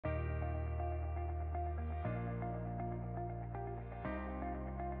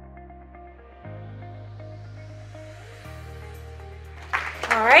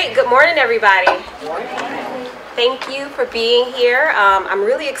right, good morning everybody. Good morning. Thank you for being here. I'm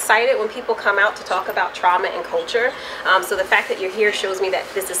really excited when people come out to talk about trauma and culture. So the fact that you're here shows me that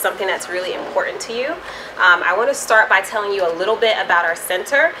this is something that's really important to you. I want to start by telling you a little bit about our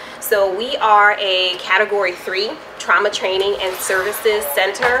center. So we are a Category 3 Trauma Training and Services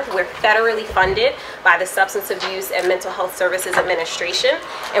Center. We're federally funded by the Substance Abuse and Mental Health Services Administration,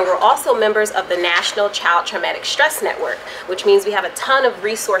 and we're also members of the National Child Traumatic Stress Network, which means we have a ton of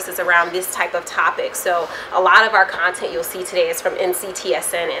resources around this type of topic. So a lot of our content you'll see today is from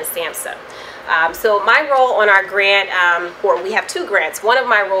NCTSN and SAMHSA. So my role on our grant, or we have two grants. One of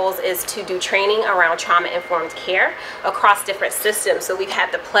my roles is to do training around trauma-informed care across different systems. So we've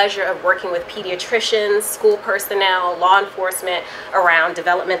had the pleasure of working with pediatricians, school personnel, law enforcement around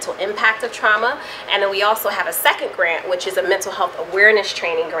developmental impact of trauma. And then we also have a second grant, which is a mental health awareness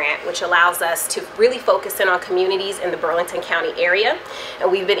training grant, which allows us to really focus in on communities in the Burlington County area.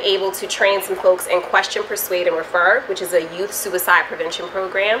 And we've been able to train some folks in Question, Persuade, and Refer, which is a youth suicide prevention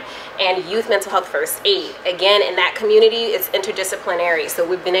program, and youth mental health first aid. Again, in that community, it's interdisciplinary, so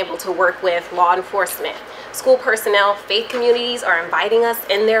we've been able to work with law enforcement, school personnel, faith communities are inviting us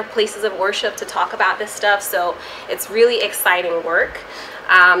in their places of worship to talk about this stuff, so it's really exciting work.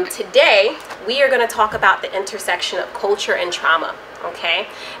 Today, we are going to talk about the intersection of culture and trauma, okay,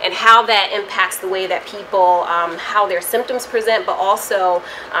 and how that impacts the way that people, how their symptoms present, but also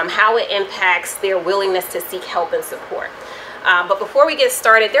how it impacts their willingness to seek help and support. But before we get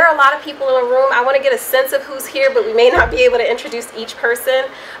started, there are a lot of people in the room. I want to get a sense of who's here, but we may not be able to introduce each person.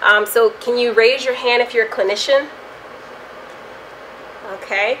 So can you raise your hand if you're a clinician?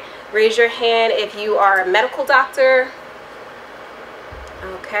 Okay. Raise your hand if you are a medical doctor.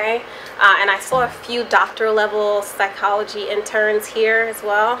 Okay. And I saw a few doctoral level psychology interns here as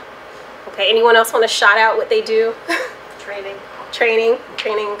well. Okay. Anyone else want to shout out what they do? Training,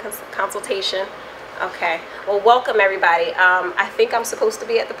 consultation. Okay, well, welcome everybody. I think I'm supposed to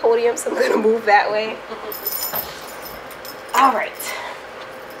be at the podium, so I'm going to move that way. All right.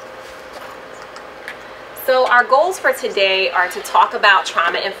 So our goals for today are to talk about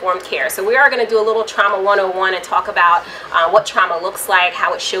trauma-informed care. So we are going to do a little Trauma 101 and talk about what trauma looks like,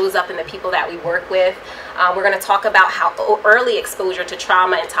 how it shows up in the people that we work with. We're going to talk about how early exposure to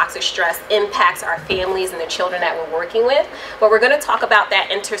trauma and toxic stress impacts our families and the children that we're working with. But we're going to talk about that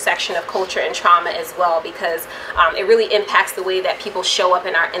intersection of culture and trauma as well, because it really impacts the way that people show up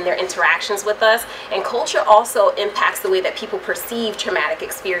in their interactions with us. And culture also impacts the way that people perceive traumatic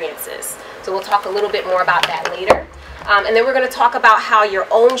experiences. So we'll talk a little bit more about that later. And then we're going to talk about how your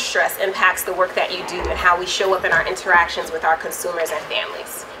own stress impacts the work that you do and how we show up in our interactions with our consumers and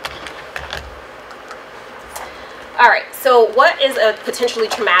families. All right, so what is a potentially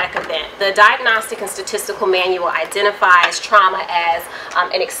traumatic event? The Diagnostic and Statistical Manual identifies trauma as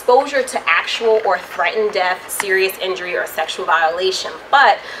an exposure to actual or threatened death, serious injury, or sexual violation.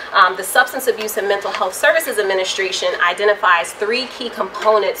 But the Substance Abuse and Mental Health Services Administration identifies three key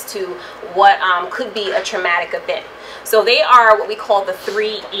components to what could be a traumatic event. So they are what we call the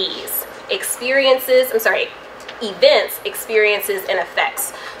 3 E's. Events, experiences, and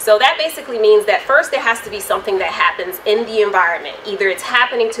effects. So that basically means that first there has to be something that happens in the environment. Either it's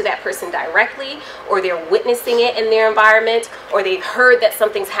happening to that person directly, or they're witnessing it in their environment, or they've heard that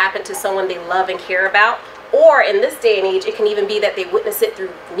something's happened to someone they love and care about. Or in this day and age, it can even be that they witness it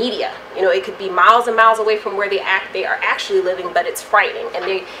through media. You know, it could be miles and miles away from where they are actually living, but it's frightening and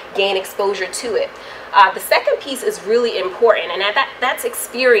they gain exposure to it. The second piece is really important, and that's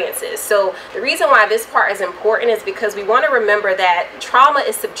experiences. So the reason why this part is important is because we want to remember that trauma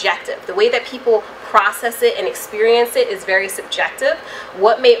is subjective. The way that people process it and experience it is very subjective.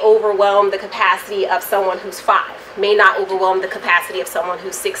 What may overwhelm the capacity of someone who's 5 may not overwhelm the capacity of someone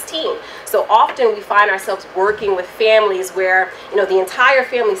who's 16. So often we find ourselves working with families where, you know, the entire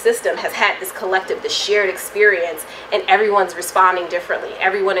family system has had this collective, this shared experience, and everyone's responding differently.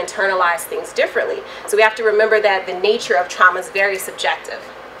 Everyone internalized things differently. So we have to remember that the nature of trauma is very subjective.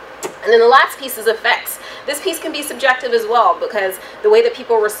 And then the last piece is effects. This piece can be subjective as well, because the way that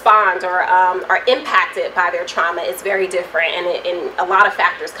people respond or are impacted by their trauma is very different, and a lot of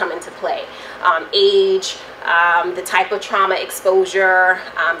factors come into play. Age, the type of trauma exposure,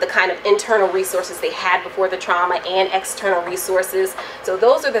 the kind of internal resources they had before the trauma, and external resources. So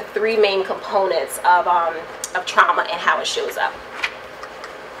those are the 3 main components of trauma and how it shows up.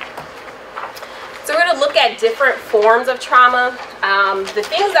 So we're going to look at different forms of trauma. The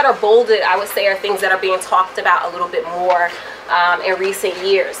things that are bolded, I would say, are things that are being talked about a little bit more in recent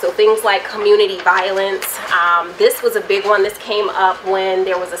years. So things like community violence. This was a big one. This came up when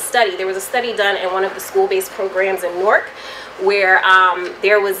there was a study. There was a study done in one of the school-based programs in Newark where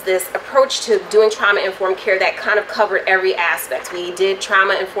there was this approach to doing trauma-informed care that kind of covered every aspect. We did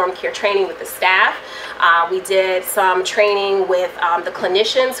trauma-informed care training with the staff. We did some training with the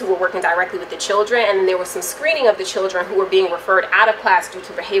clinicians who were working directly with the children, and there was some screening of the children who were being referred out of class due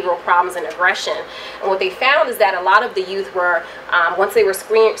to behavioral problems and aggression. And what they found is that a lot of the youth were, once they were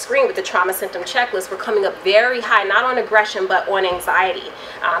screened with the trauma symptom checklist, were coming up very high, not on aggression, but on anxiety.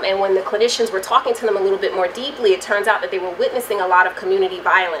 And when the clinicians were talking to them a little bit more deeply, it turns out that they were witnessing a lot of community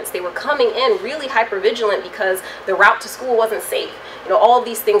violence. They were coming in really hypervigilant because the route to school wasn't safe. You know, all of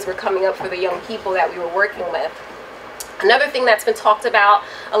these things were coming up for the young people that we were working with. Another thing that's been talked about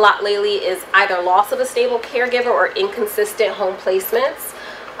a lot lately is either loss of a stable caregiver or inconsistent home placements.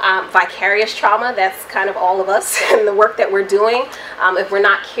 Vicarious trauma, that's kind of all of us and the work that we're doing. If we're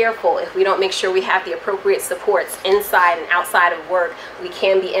not careful, if we don't make sure we have the appropriate supports inside and outside of work, we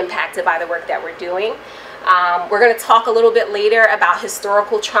can be impacted by the work that we're doing. We're going to talk a little bit later about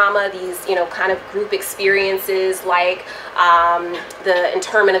historical trauma, these, you know, kind of group experiences like the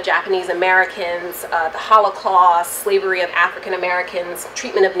internment of Japanese Americans, the Holocaust, slavery of African Americans,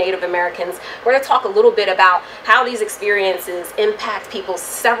 treatment of Native Americans. We're going to talk a little bit about how these experiences impact people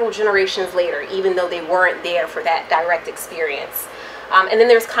several generations later, even though they weren't there for that direct experience. And then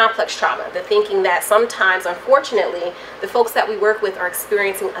there's complex trauma, the thinking that sometimes, unfortunately, the folks that we work with are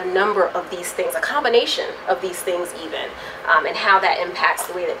experiencing a number of these things, a combination of these things even, and how that impacts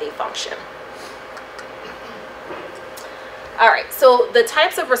the way that they function. All right, so the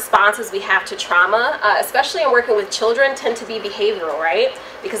types of responses we have to trauma, especially in working with children, tend to be behavioral, right?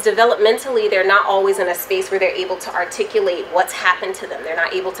 Because developmentally, they're not always in a space where they're able to articulate what's happened to them. They're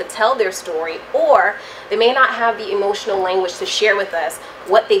not able to tell their story, or they may not have the emotional language to share with us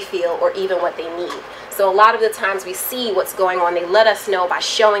what they feel or even what they need. So a lot of the times we see what's going on. They let us know by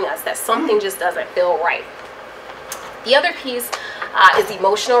showing us that something just doesn't feel right. The other piece is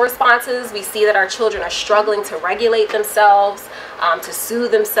emotional responses. We see that our children are struggling to regulate themselves, to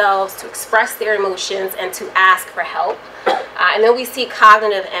soothe themselves, to express their emotions, and to ask for help. And then we see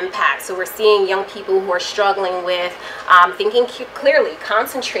cognitive impact. So we're seeing young people who are struggling with thinking clearly,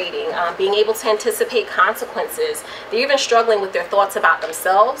 concentrating, being able to anticipate consequences. They're even struggling with their thoughts about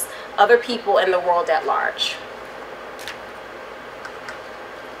themselves, other people, and the world at large.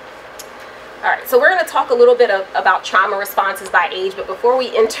 All right, so we're going to talk a little bit about trauma responses by age, but before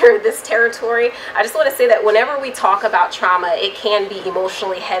we enter this territory, I just want to say that whenever we talk about trauma, it can be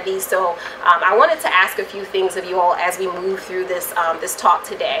emotionally heavy. So I wanted to ask a few things of you all as we move through this this talk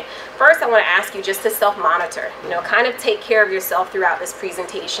today. First, I want to ask you just to self-monitor. You know, kind of take care of yourself throughout this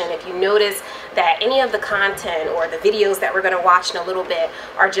presentation. If you notice that any of the content or the videos that we're going to watch in a little bit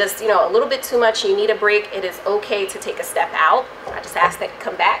are just, you know, a little bit too much, you need a break, it is okay to take a step out. I just ask that you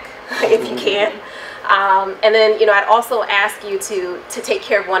come back if you can. And then, you know, I'd also ask you to take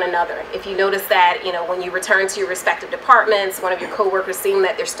care of one another. If you notice that, you know, when you return to your respective departments, one of your coworkers seeing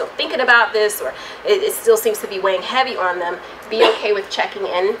that they're still thinking about this, or it still seems to be weighing heavy on them, be okay with checking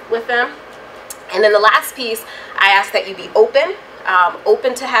in with them. And then the last piece, I ask that you be open.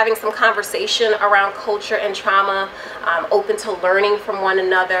 Open to having some conversation around culture and trauma, open to learning from one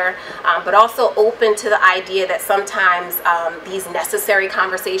another, but also open to the idea that sometimes these necessary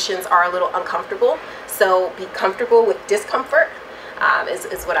conversations are a little uncomfortable. So be comfortable with discomfort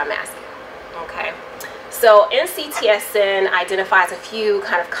is what I'm asking. Okay. So NCTSN identifies a few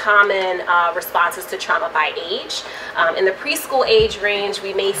kind of common responses to trauma by age. In the preschool age range,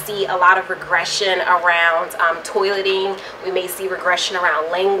 we may see a lot of regression around toileting. We may see regression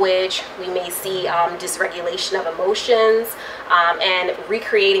around language. We may see dysregulation of emotions and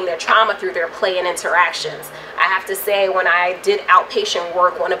recreating their trauma through their play and interactions. I have to say, when I did outpatient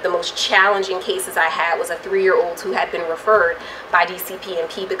work, one of the most challenging cases I had was a 3-year-old who had been referred by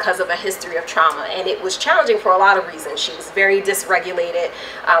DCP&P because of a history of trauma. And it was challenging for a lot of reasons. She was very dysregulated.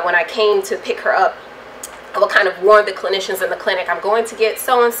 When I came to pick her up, I would kind of warn the clinicians in the clinic, I'm going to get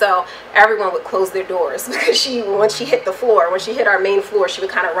so-and-so. Everyone would close their doors because once she hit the floor, when she hit our main floor, she would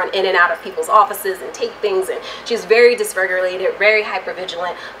kind of run in and out of people's offices and take things. And she was very dysregulated, very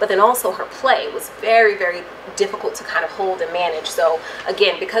hypervigilant, but then also her play was very, very difficult to kind of hold and manage. So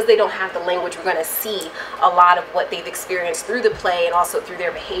again, because they don't have the language, we're going to see a lot of what they've experienced through the play and also through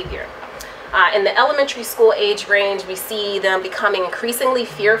their behavior. In the elementary school age range, we see them becoming increasingly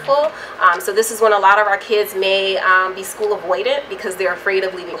fearful. So this is when a lot of our kids may be school avoidant because they're afraid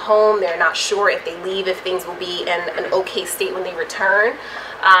of leaving home. They're not sure if they leave, if things will be in an okay state when they return.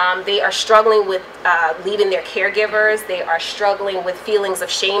 They are struggling with leaving their caregivers. They are struggling with feelings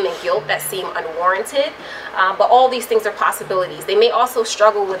of shame and guilt that seem unwarranted. But all these things are possibilities. They may also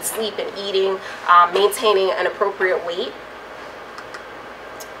struggle with sleep and eating, maintaining an appropriate weight.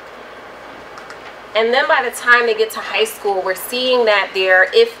 And then by the time they get to high school, we're seeing that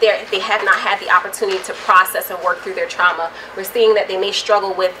if they have not had the opportunity to process and work through their trauma, we're seeing that they may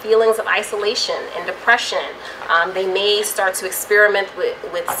struggle with feelings of isolation and depression. They may start to experiment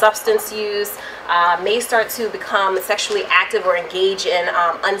with substance use, may start to become sexually active or engage in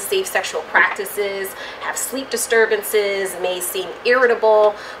unsafe sexual practices, have sleep disturbances, may seem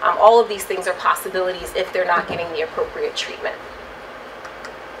irritable. All of these things are possibilities if they're not getting the appropriate treatment.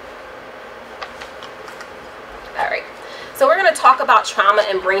 All right, so we're going to talk about trauma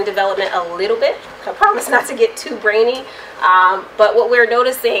and brain development a little bit. I promise not to get too brainy, but what we're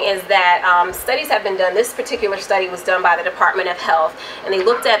noticing is that studies have been done. This particular study was done by the Department of Health, and they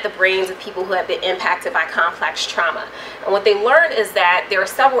looked at the brains of people who have been impacted by complex trauma. And what they learned is that there are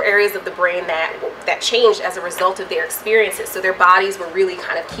several areas of the brain that changed as a result of their experiences. So their bodies were really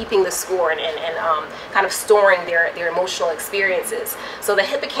kind of keeping the score and kind of storing their emotional experiences. So the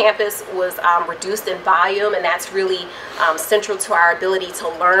hippocampus was reduced in volume, and that's really central to our ability to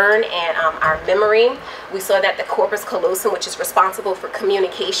learn and our memory. We saw that the corpus callosum, which is responsible for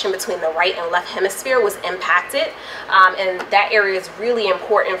communication between the right and left hemisphere, was impacted, and that area is really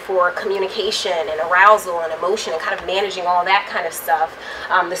important for communication and arousal and emotion and kind of managing all that kind of stuff.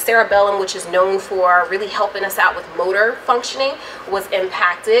 The cerebellum, which is known for really helping us out with motor functioning, was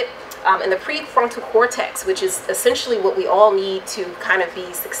impacted. And the prefrontal cortex, which is essentially what we all need to kind of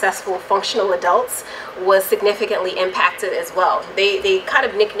be successful functional adults, was significantly impacted as well. They kind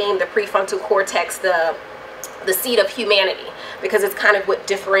of nicknamed the prefrontal cortex the seat of humanity, because it's kind of what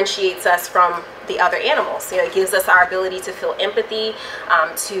differentiates us from the other animals. You know, it gives us our ability to feel empathy,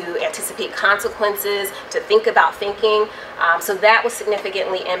 to anticipate consequences, to think about thinking. So that was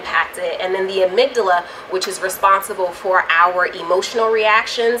significantly impacted. And then the amygdala, which is responsible for our emotional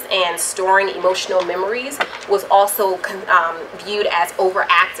reactions and storing emotional memories, was also viewed as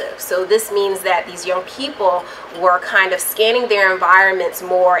overactive. So this means that these young people were kind of scanning their environments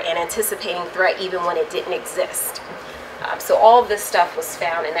more and anticipating threat even when it didn't exist. So all of this stuff was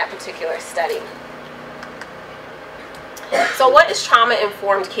found in that particular study. So what is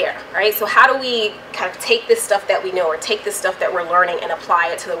trauma-informed care, right? So how do we kind of take this stuff that we know or take this stuff that we're learning and apply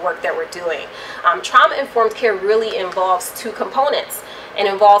it to the work that we're doing? Trauma-informed care really involves two components. It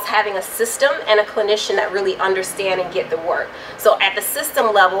involves having a system and a clinician that really understand and get the work. So at the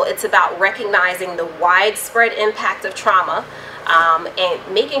system level, it's about recognizing the widespread impact of trauma,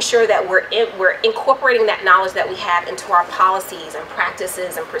 and making sure that we're incorporating that knowledge that we have into our policies and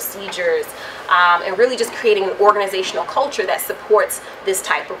practices and procedures, and really just creating an organizational culture that supports this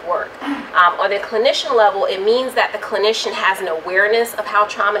type of work. On the clinician level, it means that the clinician has an awareness of how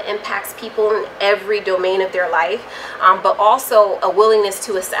trauma impacts people in every domain of their life, but also a willingness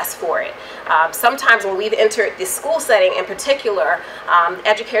to assess for it. Sometimes when we've entered the school setting in particular,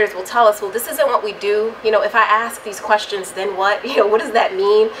 educators will tell us, well, this isn't what we do. You know, if I ask these questions, then what? You know, what does that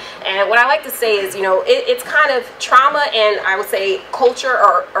mean? And what I like to say is, you know, it's kind of trauma and I would say culture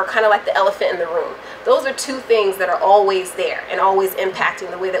are kind of like the elephant in the room. Those are two things that are always there and always impacting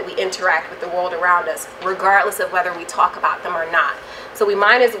the way that we interact with the world around us, regardless of whether we talk about them or not. So we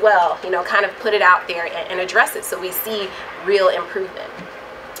might as well, you know, kind of put it out there and address it so we see real improvement.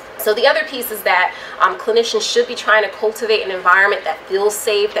 So the other piece is that clinicians should be trying to cultivate an environment that feels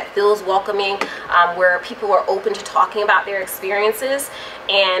safe, that feels welcoming, where people are open to talking about their experiences.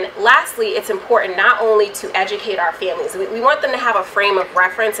 And lastly, it's important not only to educate our families. We want them to have a frame of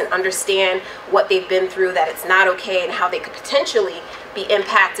reference and understand what they've been through, that it's not okay, and how they could potentially be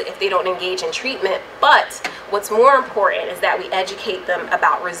impacted if they don't engage in treatment. But what's more important is that we educate them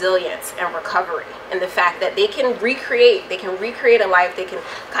about resilience and recovery, and the fact that they can recreate a life, they can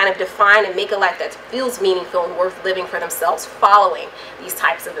kind of define and make a life that feels meaningful and worth living for themselves following these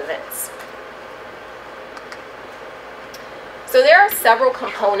types of events. So there are several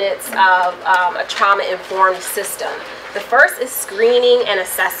components of a trauma-informed system. The first is screening and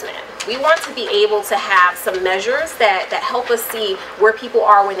assessment. We want to be able to have some measures that help us see where people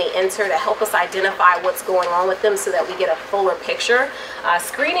are when they enter, that help us identify what's going on with them so that we get a fuller picture.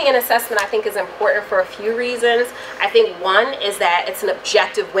 Screening and assessment, I think, is important for a few reasons. I think one is that it's an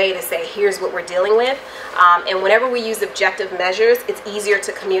objective way to say, here's what we're dealing with. And whenever we use objective measures, it's easier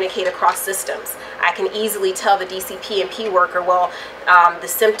to communicate across systems. I can easily tell the DCP and P worker, well, the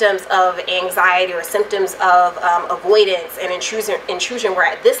symptoms of anxiety or symptoms of avoidance and intrusion were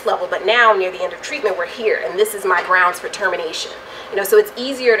at this level, but now near the end of treatment we're here, and this is my grounds for termination. You know, so it's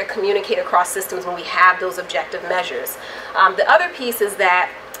easier to communicate across systems when we have those objective measures. The other piece is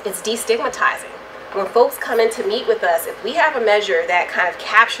that it's destigmatizing. When folks come in to meet with us, if we have a measure that kind of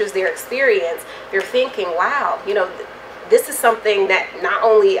captures their experience, they're thinking, wow, you know, this is something that not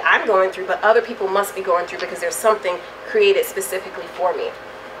only I'm going through, but other people must be going through, because there's something created specifically for me.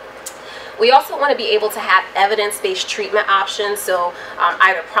 We also want to be able to have evidence-based treatment options, so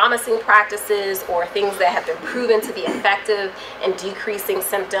either promising practices or things that have been proven to be effective in decreasing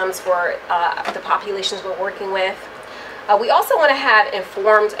symptoms for the populations we're working with. We also want to have an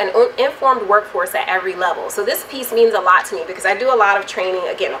informed workforce at every level. So this piece means a lot to me because I do a lot of training,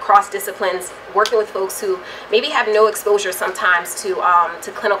 again, across disciplines, working with folks who maybe have no exposure sometimes to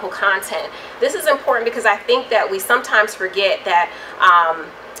clinical content. This is important because I think that we sometimes forget that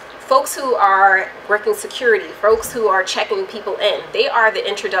folks who are working security, folks who are checking people in, they are the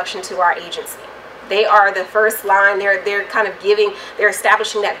introduction to our agency. They are the first line. They're kind of they're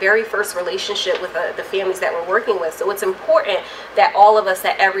establishing that very first relationship with the families that we're working with. So it's important that all of us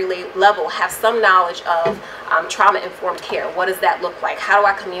at every level have some knowledge of trauma-informed care. What does that look like? How do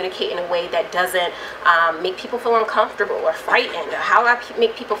I communicate in a way that doesn't make people feel uncomfortable or frightened? Or how do I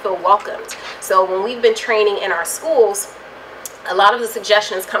make people feel welcomed? So when we've been training in our schools, a lot of the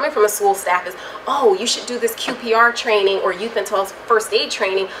suggestions coming from a school staff is, oh, you should do this QPR training or youth mental health first aid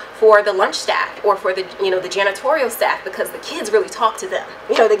training for the lunch staff or for the the janitorial staff, because the kids really talk to them.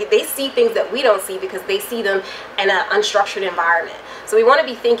 They see things that we don't see because they see them in an unstructured environment. So we want to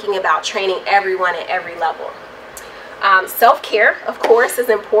be thinking about training everyone at every level. Self-care, of course, is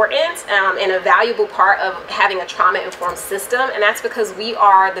important and a valuable part of having a trauma-informed system, and that's because we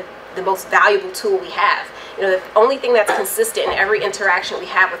are the most valuable tool we have. The only thing that's consistent in every interaction we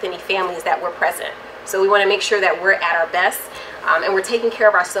have with any family is that we're present. So we want to make sure that we're at our best and we're taking care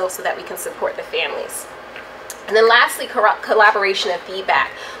of ourselves so that we can support the families. And then lastly, collaboration and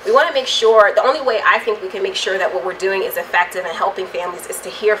feedback. We want to make sure, the only way I think we can make sure that what we're doing is effective in helping families is to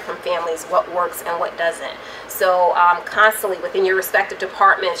hear from families what works and what doesn't. So constantly within your respective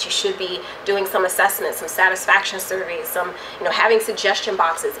departments, you should be doing some assessments, some satisfaction surveys, some, having suggestion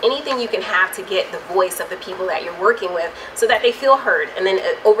boxes, anything you can have to get the voice of the people that you're working with so that they feel heard. And then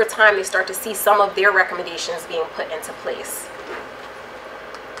over time, they start to see some of their recommendations being put into place.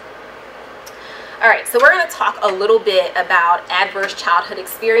 All right, so we're going to talk a little bit about adverse childhood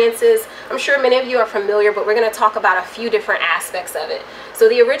experiences. I'm sure many of you are familiar, but we're going to talk about a few different aspects of it. So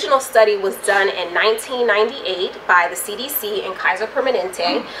the original study was done in 1998 by the CDC in Kaiser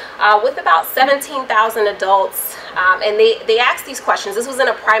Permanente with about 17,000 adults, and they asked these questions. This was in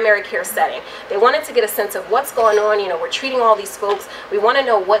a primary care setting. They wanted to get a sense of what's going on. We're treating all these folks. We want to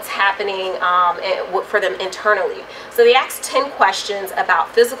know what's happening for them internally. So they asked 10 questions about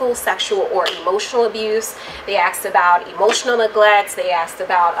physical, sexual, or emotional abuse. They asked about emotional neglect. They asked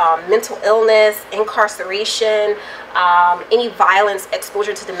about mental illness, incarceration, any violence,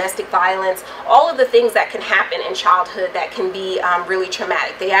 exposure to domestic violence, all of the things that can happen in childhood that can be really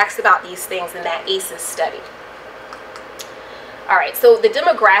traumatic. They asked about these things in that ACEs study. All right, so the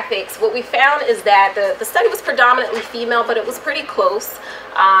demographics, what we found is that the study was predominantly female, but it was pretty close.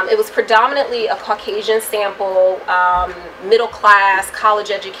 It was predominantly a Caucasian sample, middle class, college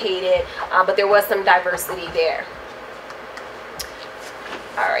educated, but there was some diversity there.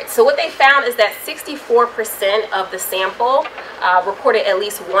 All right, so what they found is that 64% of the sample reported at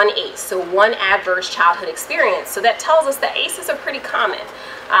least one ACE, so one adverse childhood experience. So that tells us that ACEs are pretty common.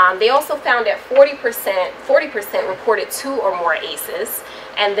 They also found that 40% reported 2 or more ACEs,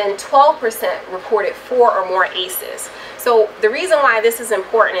 and then 12% reported 4 or more ACEs. So the reason why this is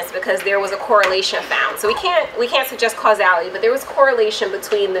important is because there was a correlation found. So we can't suggest causality, but there was correlation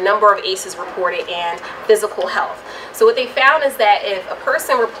between the number of ACEs reported and physical health. So what they found is that if a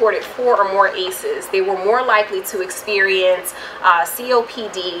person reported 4 or more ACEs, they were more likely to experience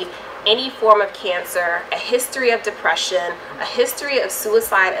COPD, any form of cancer, a history of depression, a history of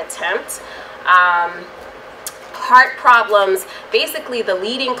suicide attempts, heart problems. Basically, the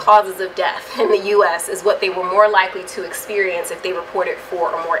leading causes of death in the U.S. is what they were more likely to experience if they reported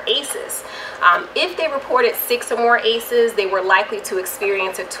 4 or more ACEs. If they reported 6 or more ACEs, they were likely to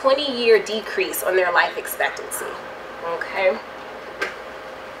experience a 20-year decrease on their life expectancy. Okay.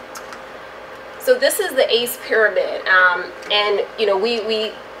 So this is the ACE pyramid, and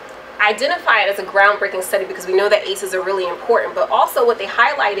we identify it as a groundbreaking study because we know that ACEs are really important, but also what they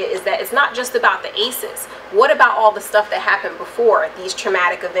highlighted is that it's not just about the ACEs. What about all the stuff that happened before these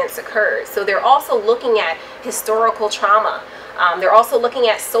traumatic events occurred? So they're also looking at historical trauma. They're also looking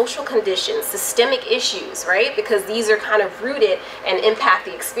at social conditions, systemic issues, right? Because these are kind of rooted and impact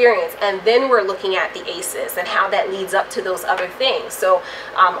the experience. And then we're looking at the ACEs and how that leads up to those other things. So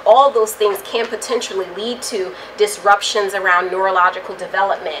all of those things can potentially lead to disruptions around neurological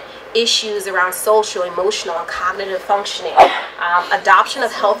development, issues around social, emotional, and cognitive functioning, adoption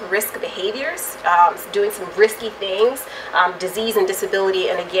of health risk behaviors, doing some risky things, disease and disability,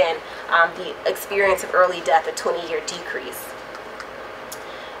 and again, the experience of early death, a 20-year decrease.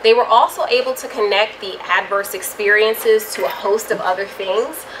 They were also able to connect the adverse experiences to a host of other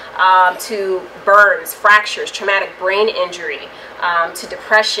things, to burns, fractures, traumatic brain injury, to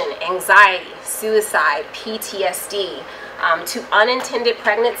depression, anxiety, suicide, PTSD, to unintended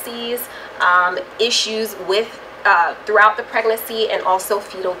pregnancies, issues with throughout the pregnancy, and also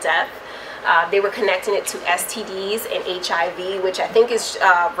fetal death. They were connecting it to STDs and HIV, which I think is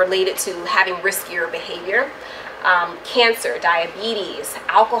related to having riskier behavior. Cancer, diabetes,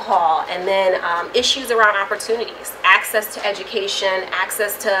 alcohol, and then issues around opportunities, access to education,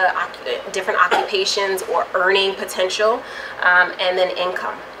 access to different occupations or earning potential, and then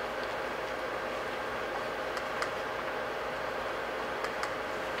income.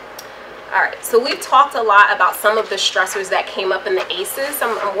 All right, so we've talked a lot about some of the stressors that came up in the ACEs.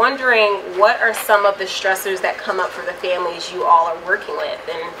 I'm wondering, what are some of the stressors that come up for the families you all are working with,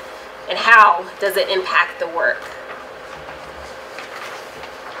 and how does it impact the work?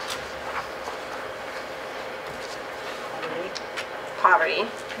 Poverty.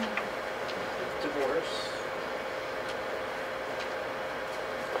 Divorce.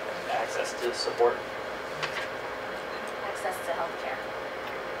 Access to support. Access to healthcare.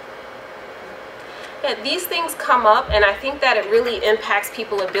 Yeah, these things come up, and I think that it really impacts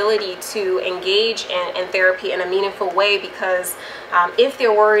people's ability to engage in therapy in a meaningful way, because if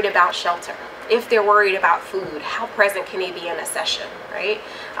they're worried about shelter, if they're worried about food, how present can they be in a session, right?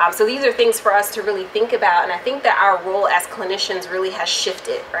 So these are things for us to really think about, and I think that our role as clinicians really has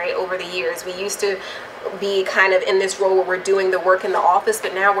shifted, right, over the years. We used to be kind of in this role where we're doing the work in the office,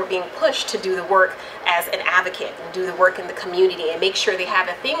 but now we're being pushed to do the work as an advocate and do the work in the community and make sure they have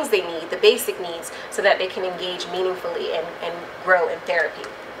the things they need, the basic needs, so that they can engage meaningfully and grow in therapy.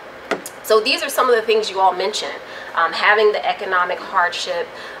 So these are some of the things you all mentioned. Having the economic hardship,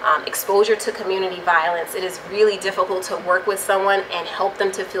 exposure to community violence. It is really difficult to work with someone and help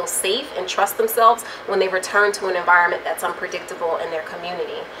them to feel safe and trust themselves when they return to an environment that's unpredictable in their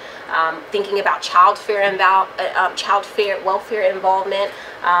community. Thinking about child welfare involvement.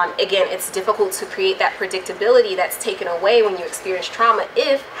 Again, it's difficult to create that predictability that's taken away when you experience trauma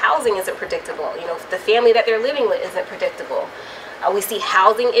if housing isn't predictable. You know, if the family that they're living with isn't predictable. We see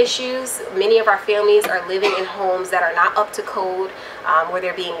housing issues. Many of our families are living in homes that are not up to code, where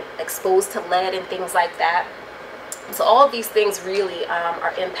they're being exposed to lead and things like that. So all of these things really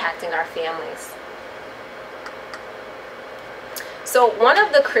are impacting our families. So one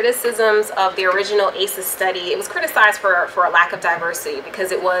of the criticisms of the original ACEs study, it was criticized for a lack of diversity,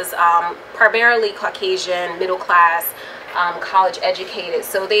 because it was primarily Caucasian, middle class, college educated.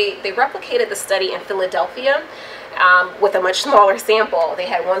 So they replicated the study in Philadelphia with a much smaller sample. They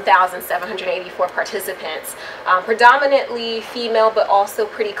had 1,784 participants, predominantly female, but also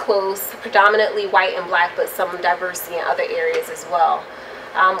pretty close, predominantly white and black, but some diversity in other areas as well.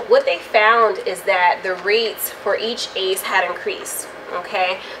 What they found is that the rates for each ACE had increased.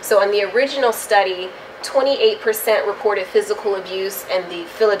 Okay, so in the original study, 28% reported physical abuse, and the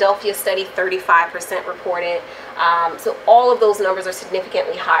Philadelphia study, 35% reported. So all of those numbers are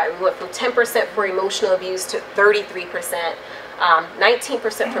significantly higher. We went from 10% for emotional abuse to 33%,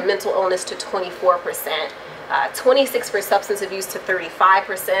 19% for mental illness to 24%, 26% for substance abuse to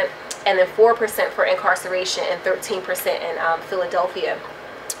 35%, and then 4% for incarceration and 13% in Philadelphia.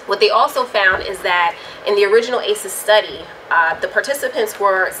 What they also found is that in the original ACEs study, the participants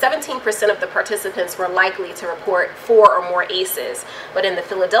were, 17% of the participants were likely to report 4 or more ACEs, but in the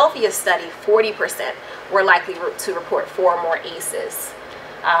Philadelphia study, 40% were likely to report 4 or more ACEs.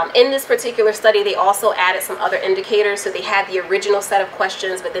 In this particular study, they also added some other indicators. So they had the original set of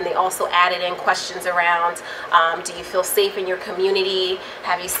questions, but then they also added in questions around, do you feel safe in your community?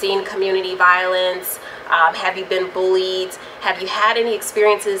 Have you seen community violence? Have you been bullied? Have you had any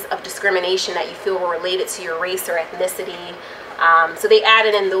experiences of discrimination that you feel were related to your race or ethnicity? So they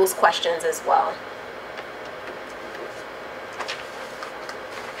added in those questions as well.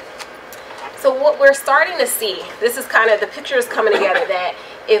 So what we're starting to see, this is kind of, the picture is coming together, that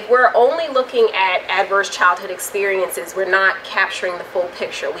if we're only looking at adverse childhood experiences, we're not capturing the full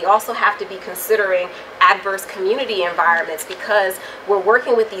picture. We also have to be considering adverse community environments, because we're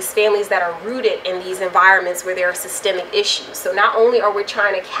working with these families that are rooted in these environments where there are systemic issues. So not only are we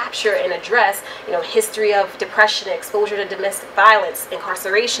trying to capture and address, history of depression, exposure to domestic violence,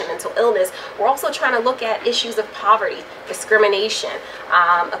 incarceration, mental illness, we're also trying to look at issues of poverty, discrimination,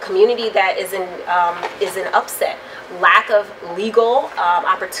 a community that is in upset, lack of legal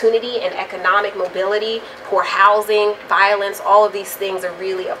opportunity and economic mobility, poor housing, violence. All of these things are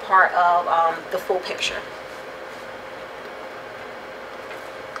really a part of the full picture.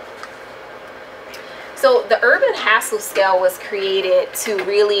 So the Urban Hassle Scale was created to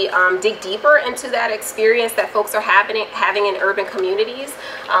really dig deeper into that experience that folks are having in urban communities.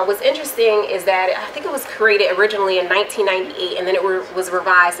 What's interesting is that I think it was created originally in 1998, and then it was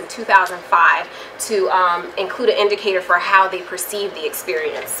revised in 2005 to include an indicator for how they perceive the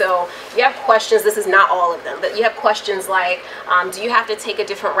experience. So you have questions, this is not all of them, but you have questions like, do you have to take a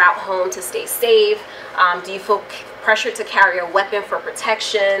different route home to stay safe? Do you feel pressured to carry a weapon for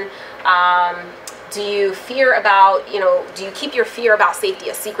protection? Do you fear about, do you keep your fear about safety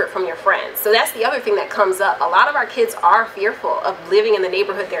a secret from your friends? So that's the other thing that comes up. A lot of our kids are fearful of living in the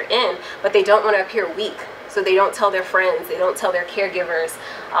neighborhood they're in, but they don't want to appear weak. So they don't tell their friends, they don't tell their caregivers.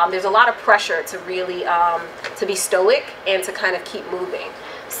 There's a lot of pressure to really, to be stoic and to kind of keep moving.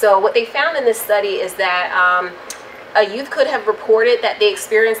 So what they found in this study is that a youth could have reported that they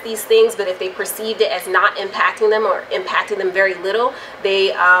experienced these things, but if they perceived it as not impacting them or impacting them very little,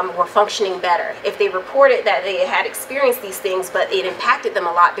 they were functioning better. If they reported that they had experienced these things, but it impacted them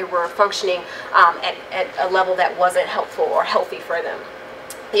a lot, they were functioning at a level that wasn't helpful or healthy for them.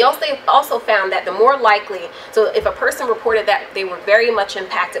 They also found that the more likely, so if a person reported that they were very much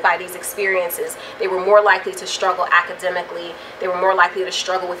impacted by these experiences, they were more likely to struggle academically, they were more likely to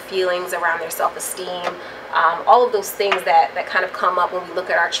struggle with feelings around their self-esteem, all of those things that kind of come up when we look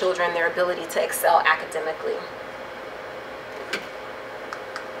at our children, their ability to excel academically.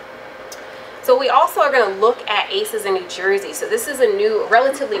 So we also are going to look at ACEs in New Jersey. So this is a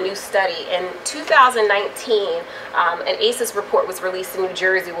relatively new study. In 2019, an ACEs report was released in New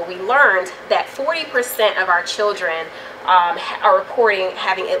Jersey where we learned that 40% of our children are reporting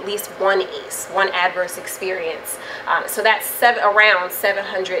having at least one ACE, one adverse experience. So that's around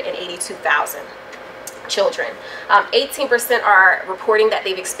 782,000. Children. 18% are reporting that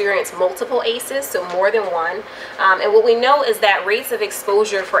they've experienced multiple ACEs, so more than one. And what we know is that rates of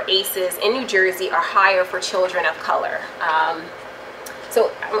exposure for ACEs in New Jersey are higher for children of color.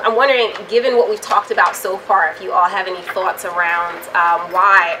 So I'm wondering, given what we've talked about so far, if you all have any thoughts around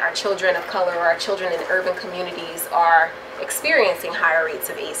why our children of color or our children in urban communities are experiencing higher rates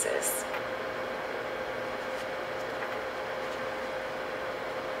of ACEs.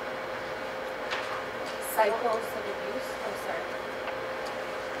 Cycles of abuse? I'm sorry.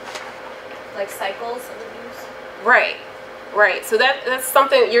 Like cycles of abuse? Right, right. So that's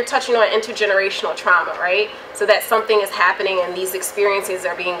something, you're touching on intergenerational trauma, right? So that something is happening and these experiences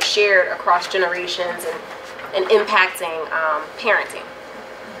are being shared across generations and impacting parenting.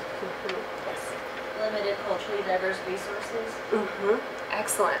 Yes. Limited culturally diverse resources.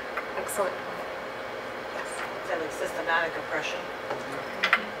 Excellent, excellent. Yes. So like systematic oppression.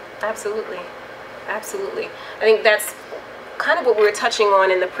 Absolutely. Absolutely. I think that's kind of what we were touching on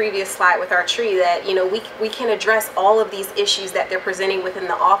in the previous slide with our tree, that we can address all of these issues that they're presenting within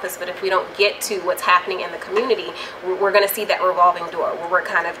the office, but if we don't get to what's happening in the community, we're going to see that revolving door where we're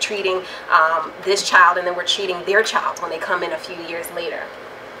kind of treating this child and then we're treating their child when they come in a few years later.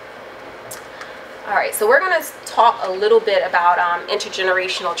 All right, so we're going to talk a little bit about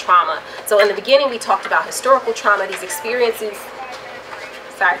intergenerational trauma. So in the beginning we talked about historical trauma, these experiences.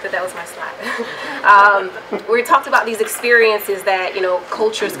 Sorry, I thought that was my slide. We talked about these experiences that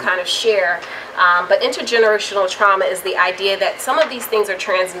cultures kind of share, but intergenerational trauma is the idea that some of these things are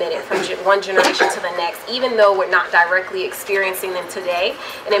transmitted from one generation to the next, even though we're not directly experiencing them today.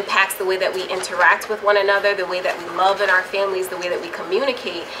 It impacts the way that we interact with one another, the way that we love in our families, the way that we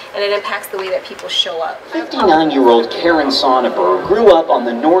communicate, and it impacts the way that people show up. 59-year-old Karen Sonnenberg grew up on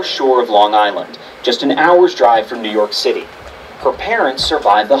the North Shore of Long Island, just an hour's drive from New York City. Her parents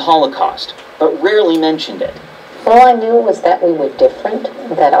survived the Holocaust, but rarely mentioned it. All I knew was that we were different,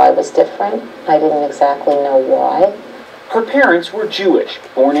 that I was different. I didn't exactly know why. Her parents were Jewish,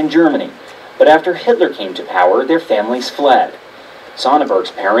 born in Germany, but after Hitler came to power, their families fled.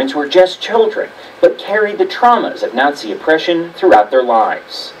 Sonnenberg's parents were just children, but carried the traumas of Nazi oppression throughout their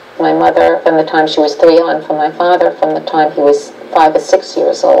lives. My mother, from the time she was 3 on, from my father, from the time he was 5 or 6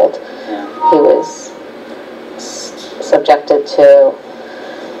 years old, he was subjected to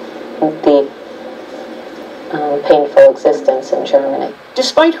painful existence in Germany.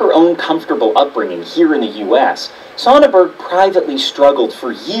 Despite her own comfortable upbringing here in the U.S., Sonneberg privately struggled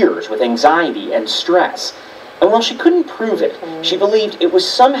for years with anxiety and stress. And while she couldn't prove it, she believed it was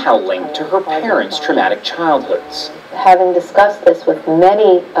somehow linked to her parents' traumatic childhoods. Having discussed this with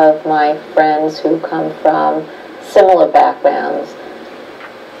many of my friends who come from similar backgrounds,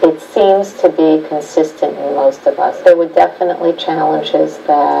 it seems to be consistent in most of us. There were definitely challenges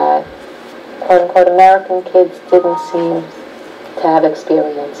that, quote-unquote, American kids didn't seem to have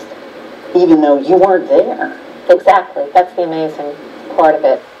experienced. Even though you weren't there. Exactly. That's the amazing part of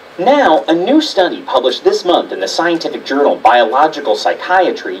it. Now, a new study published this month in the scientific journal Biological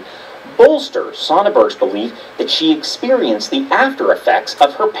Psychiatry bolsters Sonneberg's belief that she experienced the after effects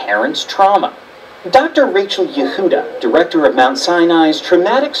of her parents' trauma. Dr. Rachel Yehuda, director of Mount Sinai's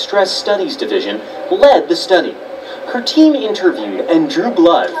Traumatic Stress Studies Division, led the study. Her team interviewed and drew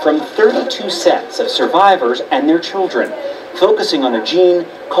blood from 32 sets of survivors and their children, focusing on a gene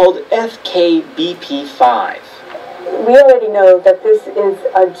called FKBP5. We already know that this is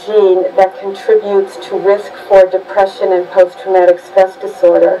a gene that contributes to risk for depression and post-traumatic stress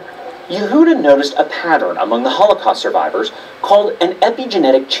disorder. Yehuda noticed a pattern among the Holocaust survivors called an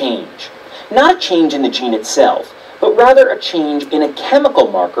epigenetic change. Not a change in the gene itself, but rather a change in a chemical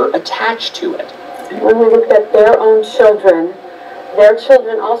marker attached to it. When we looked at their own children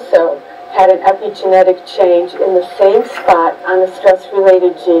also had an epigenetic change in the same spot on the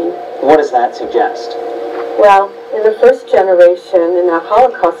stress-related gene. What does that suggest? Well, in the first generation, in a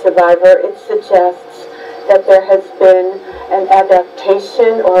Holocaust survivor, it suggests that there has been an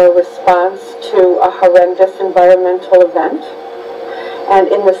adaptation or a response to a horrendous environmental event. And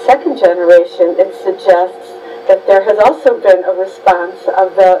in the second generation, it suggests that there has also been a response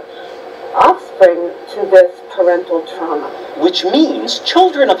of the offspring to this parental trauma. Which means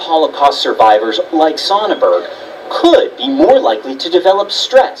children of Holocaust survivors like Sonneberg could be more likely to develop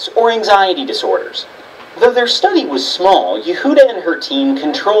stress or anxiety disorders. Though their study was small, Yehuda and her team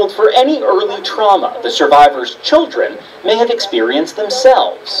controlled for any early trauma the survivors' children may have experienced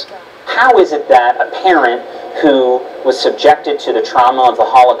themselves. How is it that a parent who was subjected to the trauma of the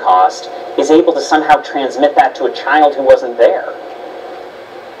Holocaust is able to somehow transmit that to a child who wasn't there?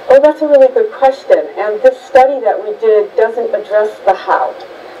 Well, that's a really good question, and this study that we did doesn't address the how.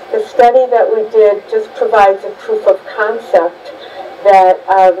 The study that we did just provides a proof of concept that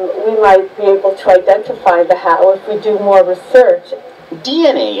we might be able to identify the how if we do more research.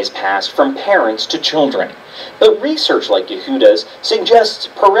 DNA is passed from parents to children, but research like Yehuda's suggests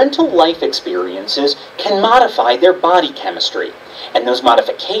parental life experiences can modify their body chemistry, and those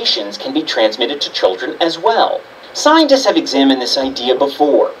modifications can be transmitted to children as well. Scientists have examined this idea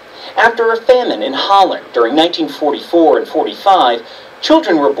before. After a famine in Holland during 1944 and 45,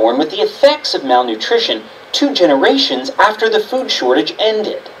 children were born with the effects of malnutrition 2 generations after the food shortage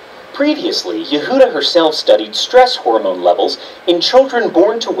ended. Previously, Yehuda herself studied stress hormone levels in children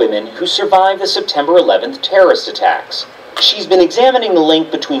born to women who survived the September 11th terrorist attacks. She's been examining the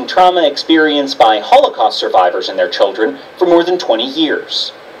link between trauma experienced by Holocaust survivors and their children for more than 20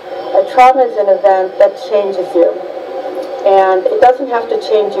 years. A trauma is an event that changes you, and it doesn't have to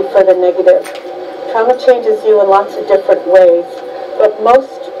change you for the negative. Trauma changes you in lots of different ways, but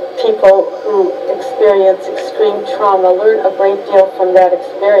most people who experience extreme trauma learn a great deal from that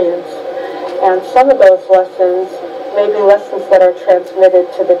experience, and some of those lessons may be lessons that are transmitted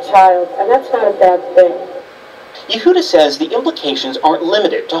to the child, and that's not a bad thing. Yehuda says the implications aren't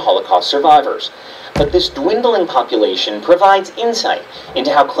limited to Holocaust survivors, but this dwindling population provides insight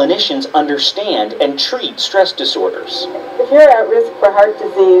into how clinicians understand and treat stress disorders. If you're at risk for heart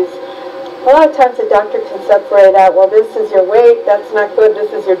disease, a lot of times a doctor can separate out, well, this is your weight, that's not good,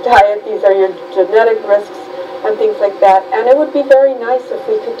 this is your diet, these are your genetic risks, and things like that. And it would be very nice if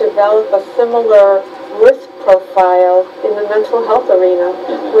we could develop a similar risk profile in the mental health arena,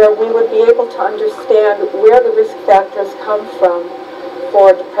 where we would be able to understand where the risk factors come from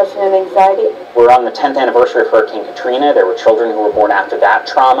for depression and anxiety. We're on the 10th anniversary of Hurricane Katrina. There were children who were born after that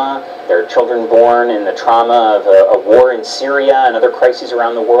trauma. There are children born in the trauma of a war in Syria and other crises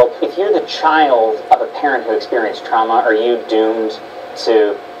around the world. If you're the child of a parent who experienced trauma, are you doomed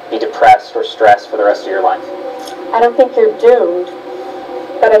to be depressed or stressed for the rest of your life? I don't think you're doomed,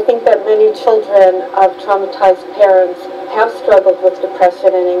 but I think that many children of traumatized parents have struggled with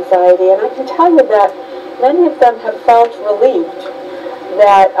depression and anxiety, and I can tell you that many of them have felt relieved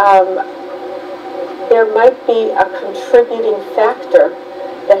that there might be a contributing factor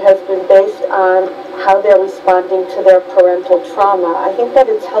that has been based on how they're responding to their parental trauma. I think that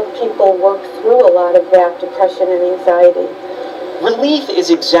it's helped people work through a lot of that depression and anxiety. Relief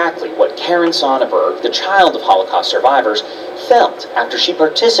is exactly what Karen Sonnenberg, the child of Holocaust survivors, felt after she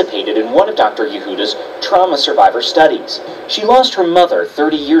participated in one of Dr. Yehuda's trauma survivor studies. She lost her mother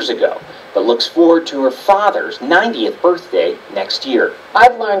 30 years ago, but looks forward to her father's 90th birthday next year.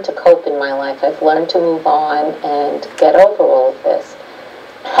 I've learned to cope in my life. I've learned to move on and get over all of this.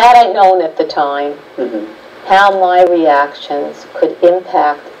 Had I known at the time how my reactions could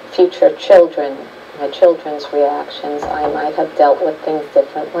impact future children, my children's reactions, I might have dealt with things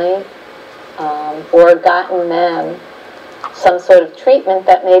differently, or gotten them some sort of treatment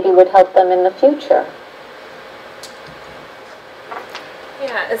that maybe would help them in the future.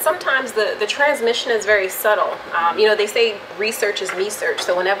 Yeah, and sometimes the transmission is very subtle. You know, they say research is me-search,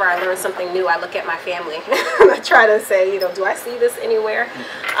 so whenever I learn something new, I look at my family. I try to say, you know, do I see this anywhere?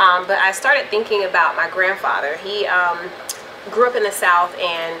 But I started thinking about my grandfather. He grew up in the South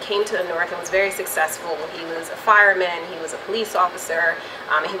and came to the North and was very successful. He was a fireman, he was a police officer,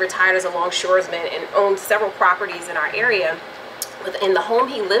 he retired as a longshoresman and owned several properties in our area. In the home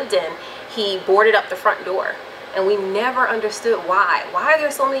he lived in, he boarded up the front door. And we never understood why. Why are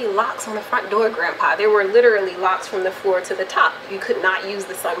there so many locks on the front door, Grandpa? There were literally locks from the floor to the top. You could not use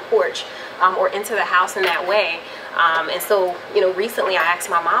the sun porch or enter the house in that way. And so, you know, recently I asked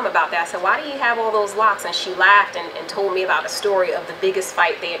my mom about that. I said, why do you have all those locks? And she laughed and told me about a story of the biggest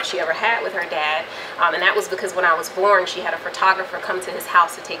fight she ever had with her dad. And that was because when I was born, she had a photographer come to his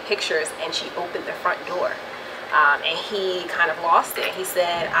house to take pictures, and she opened the front door. And he kind of lost it. He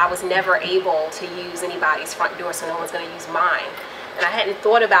said, I was never able to use anybody's front door, so no one's going to use mine. And I hadn't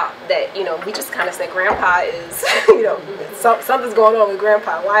thought about that. You know, we just kind of said Grandpa is, you know, something's going on with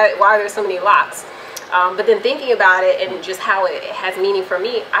Grandpa. Why are there so many locks? But then thinking about it and just how it has meaning for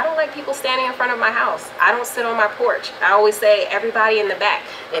me, I don't like people standing in front of my house. I don't sit on my porch. I always say everybody in the back.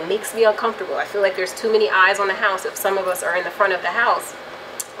 It makes me uncomfortable. I feel like there's too many eyes on the house if some of us are in the front of the house.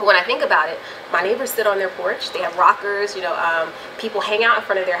 When I think about it, my neighbors sit on their porch. They have rockers, you know, people hang out in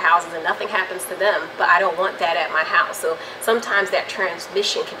front of their houses and nothing happens to them, but I don't want that at my house. So sometimes that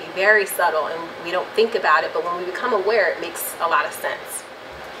transmission can be very subtle and we don't think about it, but when we become aware, it makes a lot of sense.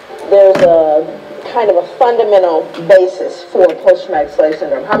 There's a kind of a fundamental basis for post-traumatic slave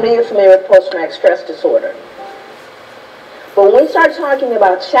syndrome. How many of you are familiar with post-traumatic stress disorder? But when we start talking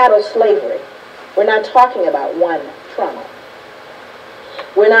about chattel slavery, we're not talking about one trauma.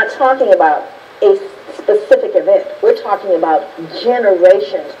 We're not talking about a specific event. We're talking about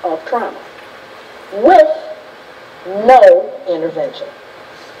generations of trauma with no intervention.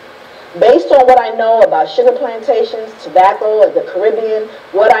 Based on what I know about sugar plantations, tobacco, the Caribbean,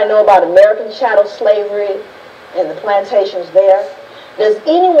 what I know about American chattel slavery and the plantations there, does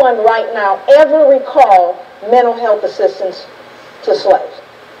anyone right now ever recall mental health assistance to slaves?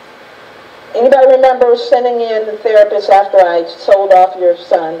 Anybody remember sending in the therapist after I sold off your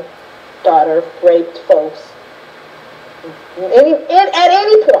son, daughter, raped folks? At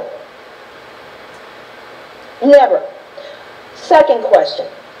any point? Never. Second question.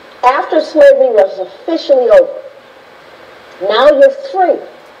 After slavery was officially over, now you're free.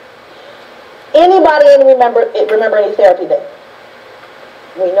 Anybody remember any therapy there?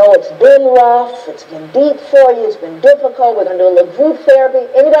 We know it's been rough, it's been deep for you, it's been difficult, we're going to do a little group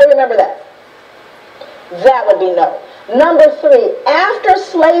therapy. Anybody remember that? That would be no. Number three, after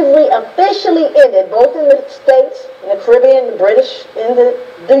slavery officially ended, both in the States, in the Caribbean, the British,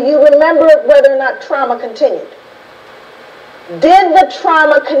 do you remember whether or not trauma continued? Did the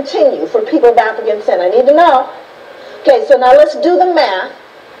trauma continue for people of African descent? I need to know. Okay, so now let's do the math.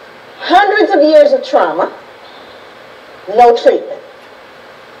 Hundreds of years of trauma, no treatment.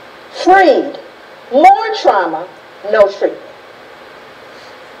 Freed, more trauma, no treatment.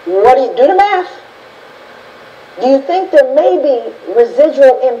 What do you do the math? Do you think there may be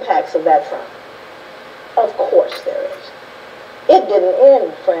residual impacts of that trauma? Of course there is. It didn't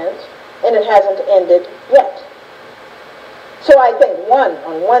end, friends, and it hasn't ended yet. So I think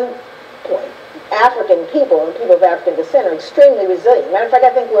on one point, African people and people of African descent are extremely resilient. Matter of fact, I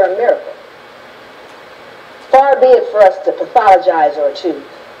think we're a miracle. Far be it for us to pathologize or to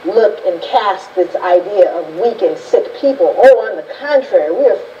look and cast this idea of weak and sick people. Oh, on the contrary,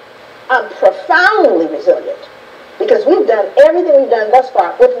 we are profoundly resilient. Because we've done everything we've done thus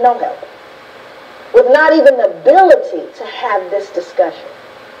far with no help. With not even the ability to have this discussion.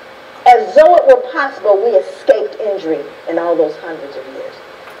 As though it were possible we escaped injury in all those hundreds of years.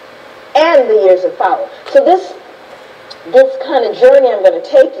 And the years that followed. So this kind of journey I'm going to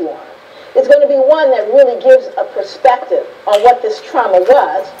take you on is going to be one that really gives a perspective on what this trauma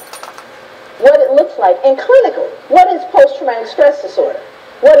was, what it looks like, and clinically, what is post-traumatic stress disorder?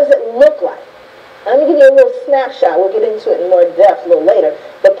 What does it look like? Let me give you a little snapshot. We'll get into it in more depth a little later.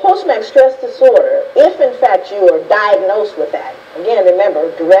 The post-traumatic stress disorder, if in fact you are diagnosed with that, again,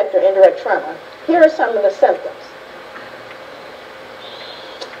 remember, direct or indirect trauma, here are some of the symptoms.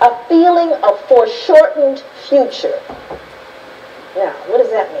 A feeling of foreshortened future. Now, what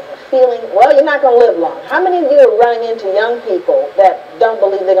does that mean? A feeling, well, you're not going to live long. How many of you are running into young people that don't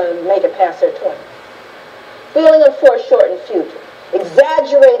believe they're going to make it past their 20s? Feeling of foreshortened future.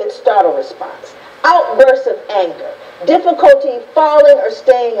 Exaggerated startle response. Outbursts of anger. Difficulty falling or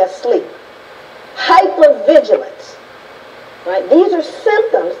staying asleep. Hypervigilance. Right? These are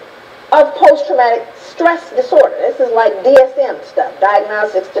symptoms of post-traumatic stress disorder. This is like DSM stuff,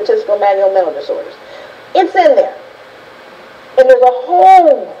 Diagnostic Statistical Manual of Mental Disorders. It's in there. And there's a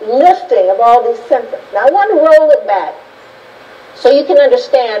whole listing of all these symptoms. Now I want to roll it back so you can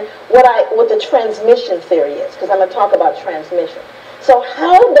understand what the transmission theory is, because I'm going to talk about transmission. So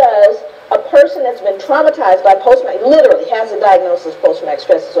how does a person that's been traumatized by post-traumatic, literally has a diagnosis of post-traumatic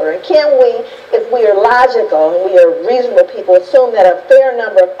stress disorder, and can we, if we are logical and we are reasonable people, assume that a fair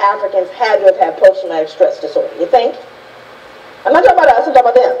number of Africans had to have had post-traumatic stress disorder? You think? I'm not talking about us, I'm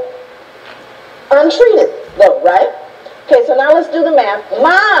talking about them. Untreated, though, right? Okay, so now let's do the math.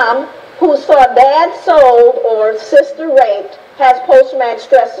 Mom, who saw dad sold or sister raped, has post-traumatic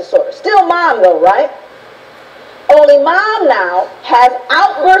stress disorder. Still mom, though, right? Only mom now has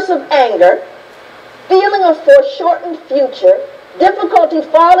outbursts of anger, feeling of foreshortened future, difficulty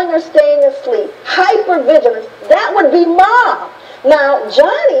falling or staying asleep, hypervigilance. That would be mom. Now,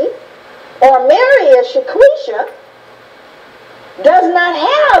 Johnny or Mary or Shaquisha did not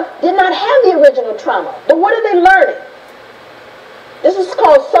have the original trauma. But what are they learning? This is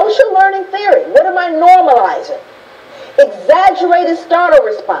called social learning theory. What am I normalizing? Exaggerated startle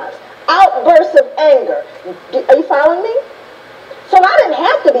response. Outbursts of anger. Are you following me? So I didn't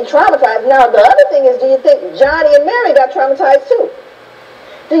have to be traumatized. Now the other thing is, do you think Johnny and Mary got traumatized too?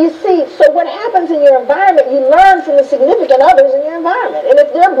 Do you see? So what happens in your environment, you learn from the significant others in your environment. And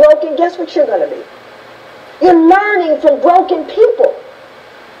if they're broken, guess what you're going to be? You're learning from broken people.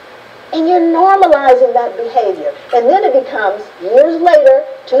 And you're normalizing that behavior. And then it becomes, years later,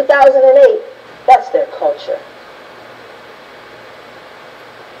 2008, that's their culture.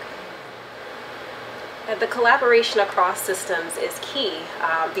 The collaboration across systems is key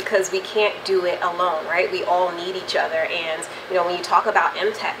because we can't do it alone, right? We all need each other. And, when you talk about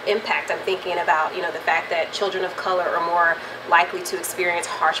impact, I'm thinking about, the fact that children of color are more likely to experience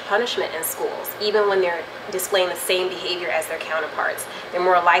harsh punishment in schools, even when they're displaying the same behavior as their counterparts. They're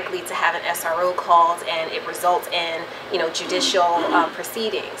more likely to have an SRO called and it results in, judicial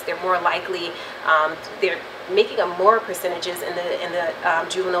proceedings. They're more likely, they're making up more percentages in the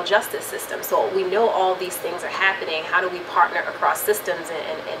juvenile justice system. So we know all these things are happening. How do we partner across systems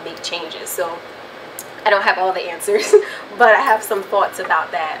and make changes? So I don't have all the answers, but I have some thoughts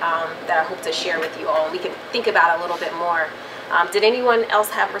about that that I hope to share with you all. We can think about a little bit more. Did anyone else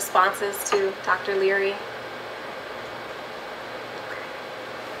have responses to Dr. Leary?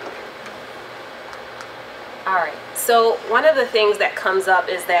 All right, so one of the things that comes up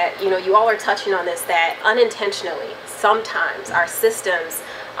is that, you all are touching on this, that unintentionally, sometimes our systems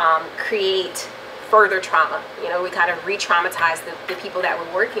create further trauma. We kind of re-traumatize the people that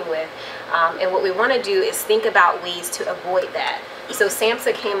we're working with. And what we want to do is think about ways to avoid that. So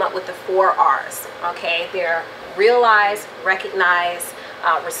SAMHSA came up with the 4 R's, okay? They're realize, recognize,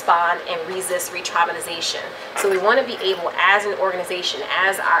 respond, and resist re-traumatization. So we want to be able, as an organization,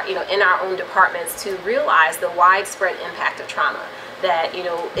 as our, in our own departments, to realize the widespread impact of trauma. That,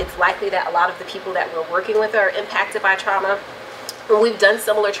 it's likely that a lot of the people that we're working with are impacted by trauma. When we've done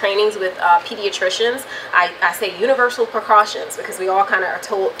similar trainings with pediatricians, I say universal precautions, because we all kind of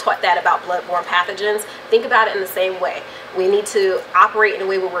are taught that about bloodborne pathogens. Think about it in the same way. We need to operate in a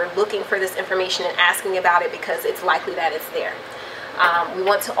way where we're looking for this information and asking about it because it's likely that it's there. We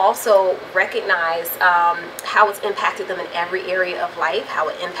want to also recognize how it's impacted them in every area of life, how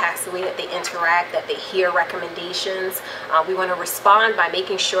it impacts the way that they interact, that they hear recommendations. We want to respond by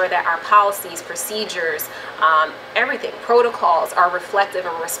making sure that our policies, procedures, everything, protocols are reflective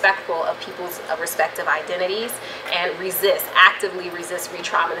and respectful of people's respective identities, and actively resist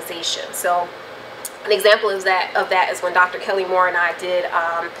re-traumatization. So an example of that is when Dr. Kelly Moore and I did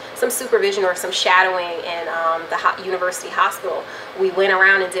some supervision or some shadowing in the university hospital. We went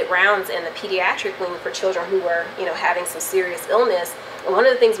around and did rounds in the pediatric wing for children who were, having some serious illness. And one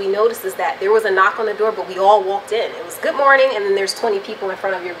of the things we noticed is that there was a knock on the door, but we all walked in. It was good morning, and then there's 20 people in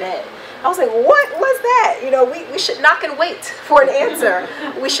front of your bed. I was like, what was that? You know, we should knock and wait for an answer.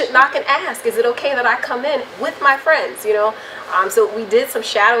 We should knock and ask, is it okay that I come in with my friends, you know? So we did some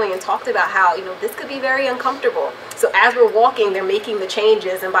shadowing and talked about how, you know, this could be very uncomfortable. So as we're walking, they're making the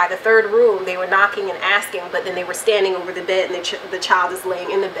changes, and by the third room, they were knocking and asking, but then they were standing over the bed, and the child is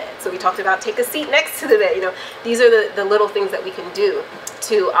laying in the bed. So we talked about take a seat next to the bed. You know, these are the little things that we can do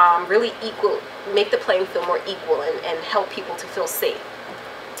to really make the playing field more equal and help people to feel safe.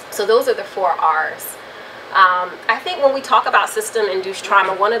 So those are the 4 R's. I think when we talk about system-induced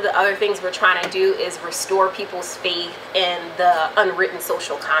trauma, one of the other things we're trying to do is restore people's faith in the unwritten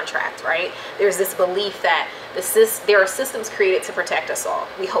social contract, right? There's this belief that there are systems created to protect us all,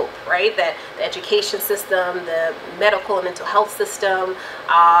 we hope, right? That the education system, the medical and mental health system,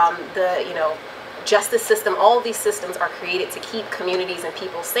 the justice system, all of these systems are created to keep communities and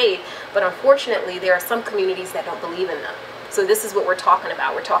people safe, but unfortunately there are some communities that don't believe in them. So this is what we're talking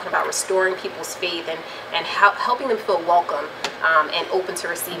about. We're talking about restoring people's faith and helping them feel welcome and open to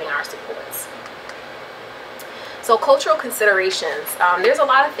receiving our supports. So cultural considerations. There's a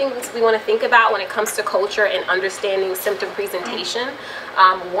lot of things we want to think about when it comes to culture and understanding symptom presentation.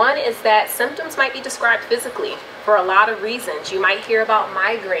 One is that symptoms might be described physically for a lot of reasons. You might hear about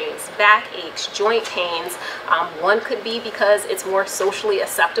migraines, backaches, joint pains. One could be because it's more socially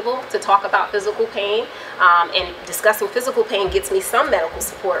acceptable to talk about physical pain, and discussing physical pain gets me some medical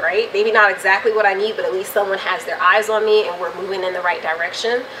support, right? Maybe not exactly what I need, but at least someone has their eyes on me and we're moving in the right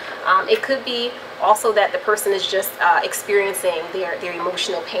direction. It could be also that the person is just experiencing their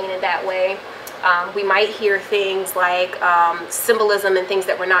emotional pain in that way. We might hear things like symbolism and things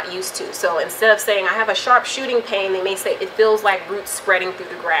that we're not used to. So instead of saying, I have a sharp shooting pain, they may say, it feels like roots spreading through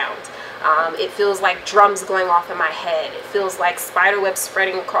the ground. It feels like drums going off in my head. It feels like spider webs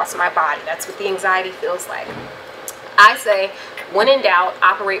spreading across my body. That's what the anxiety feels like. I say, when in doubt,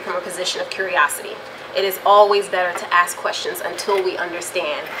 operate from a position of curiosity. It is always better to ask questions until we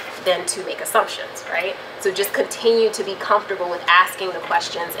understand than to make assumptions, right? So just continue to be comfortable with asking the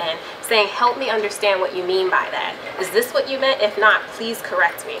questions and saying, help me understand what you mean by that. Is this what you meant? If not, please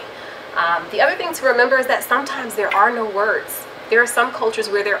correct me. The other thing to remember is that sometimes there are no words. There are some cultures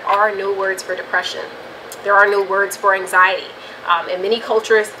where there are no words for depression. There are no words for anxiety. In many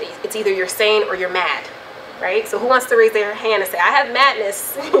cultures, it's either you're sane or you're mad. Right? So who wants to raise their hand and say, I have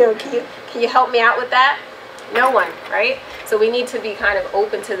madness, can you help me out with that? No one, right? So we need to be kind of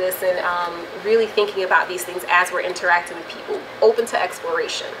open to this and really thinking about these things as we're interacting with people, open to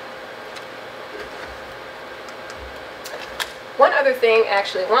exploration. One other thing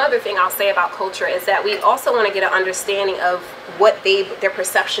I'll say about culture is that we also want to get an understanding of what their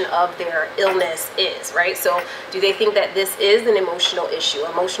perception of their illness is, right? So do they think that this is an emotional issue,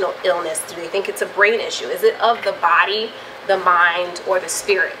 emotional illness? Do they think it's a brain issue? Is it of the body, the mind, or the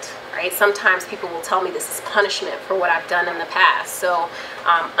spirit, right? Sometimes people will tell me this is punishment for what I've done in the past. So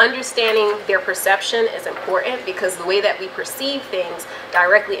understanding their perception is important because the way that we perceive things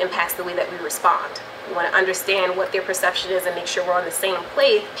directly impacts the way that we respond. We want to understand what their perception is and make sure we're on the same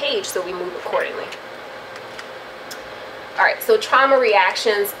page so we move accordingly. All right, so trauma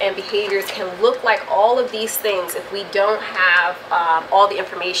reactions and behaviors can look like all of these things if we don't have all the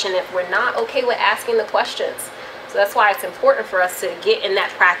information, if we're not okay with asking the questions. So that's why it's important for us to get in that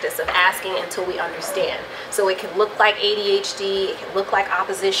practice of asking until we understand. So it can look like ADHD, it can look like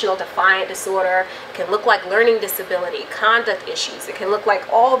oppositional defiant disorder, it can look like learning disability, conduct issues, it can look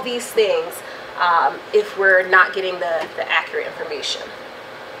like all of these things if we're not getting the accurate information.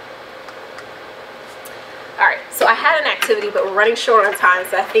 All right, so I had an activity, but we're running short on time,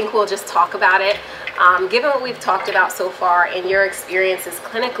 so I think we'll just talk about it. Given what we've talked about so far in your experiences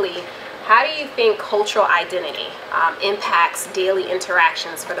clinically, how do you think cultural identity impacts daily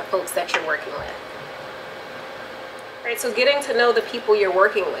interactions for the folks that you're working with? Right, so getting to know the people you're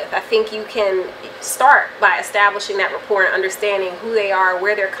working with, I think you can start by establishing that rapport and understanding who they are,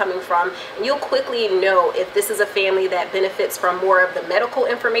 where they're coming from, and you'll quickly know if this is a family that benefits from more of the medical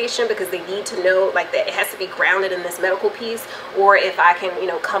information because they need to know like that it has to be grounded in this medical piece, or if I can,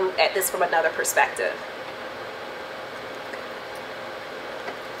 come at this from another perspective.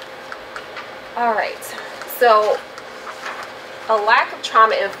 All right, so a lack of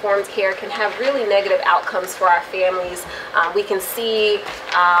trauma-informed care can have really negative outcomes for our families. We can see,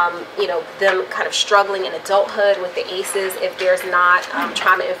 them kind of struggling in adulthood with the ACEs if there's not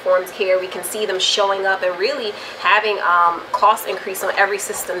trauma-informed care. We can see them showing up and really having cost increase on every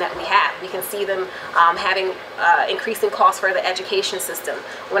system that we have. We can see them having increasing costs for the education system.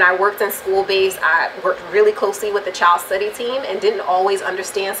 When I worked in school-based, I worked really closely with the child study team and didn't always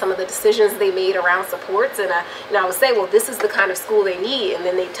understand some of the decisions they made around supports. And I would say, well, this is the kind kind of school they need, and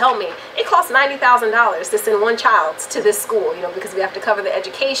then they tell me it costs $90,000 to send one child to this school, you know, because we have to cover the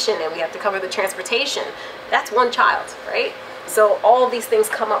education and we have to cover the transportation. That's one child, right? So all of these things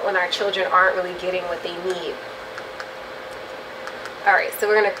come up when our children aren't really getting what they need. All right, so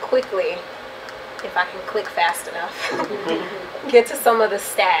we're going to quickly, if I can click fast enough, get to some of the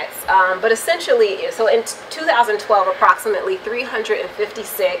stats. But essentially, so in 2012, approximately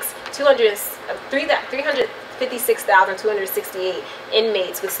 356,268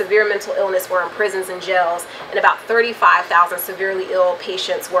 inmates with severe mental illness were in prisons and jails, and about 35,000 severely ill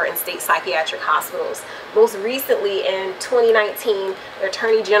patients were in state psychiatric hospitals. Most recently, in 2019, the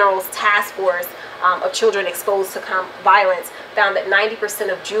Attorney General's Task Force of Children Exposed to Violence found that 90%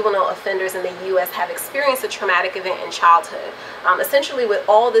 of juvenile offenders in the U.S. have experienced a traumatic event in childhood. Essentially, what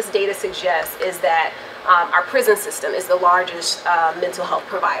all this data suggests is that our prison system is the largest mental health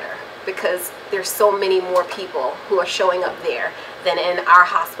provider, because there's so many more people who are showing up there than in our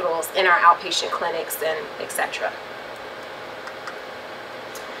hospitals, in our outpatient clinics, and etc.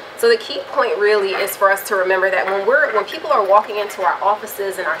 So the key point really is for us to remember that when people are walking into our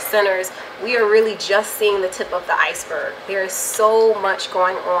offices and our centers, we are really just seeing the tip of the iceberg. There is so much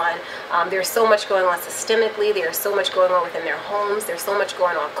going on. There's so much going on systemically. There's so much going on within their homes. There's so much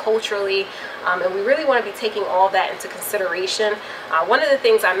going on culturally. And we really want to be taking all that into consideration. One of the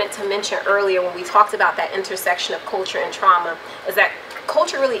things I meant to mention earlier when we talked about that intersection of culture and trauma is that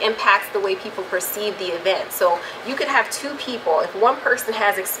culture really impacts the way people perceive the event. So you could have two people. If one person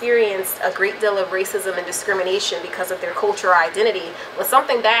has experienced a great deal of racism and discrimination because of their culture or identity, when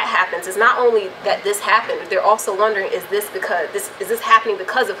something bad happens, it's not only that this happened, they're also wondering, is this happening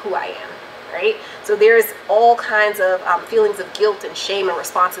because of who I am, right? So there's all kinds of feelings of guilt and shame and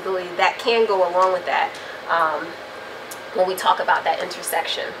responsibility that can go along with that when we talk about that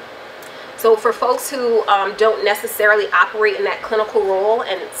intersection. So for folks who don't necessarily operate in that clinical role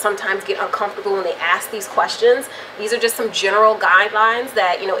and sometimes get uncomfortable when they ask these questions, these are just some general guidelines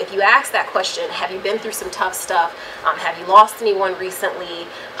that, you know, if you ask that question, have you been through some tough stuff? Have you lost anyone recently?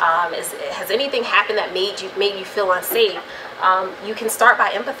 Has anything happened that made you feel unsafe? You can start by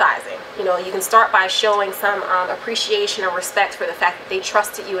empathizing. You know, you can start by showing some appreciation and respect for the fact that they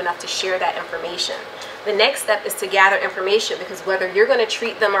trusted you enough to share that information. The next step is to gather information, because whether you're going to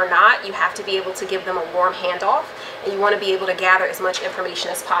treat them or not, you have to be able to give them a warm handoff, and you want to be able to gather as much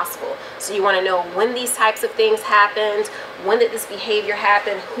information as possible. So you want to know when these types of things happened, when did this behavior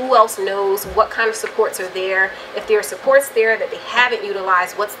happen, who else knows, what kind of supports are there. If there are supports there that they haven't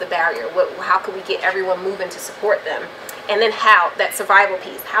utilized, what's the barrier? How can we get everyone moving to support them? And then how, that survival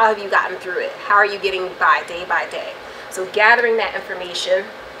piece, how have you gotten through it? How are you getting by day? So gathering that information.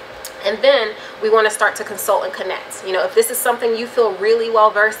 And then we want to start to consult and connect. You know, if this is something you feel really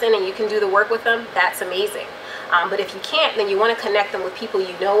well versed in and you can do the work with them, that's amazing. But if you can't, then you want to connect them with people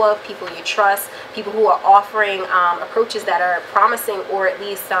you know of, people you trust, people who are offering approaches that are promising or at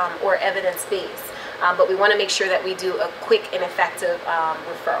least or evidence-based. But we want to make sure that we do a quick and effective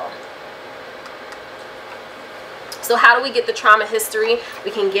referral. So how do we get the trauma history?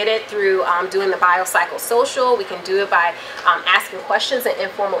 We can get it through doing the biopsychosocial. We can do it by asking questions in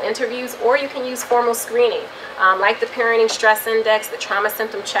informal interviews, or you can use formal screening. Like the Parenting Stress Index, the Trauma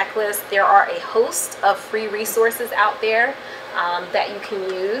Symptom Checklist, there are a host of free resources out there that you can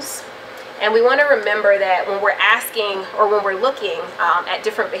use. And we want to remember that when we're asking or when we're looking at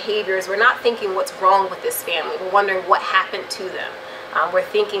different behaviors, we're not thinking what's wrong with this family. We're wondering what happened to them. We're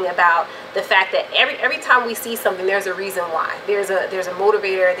thinking about the fact that every time we see something, there's a reason why. There's a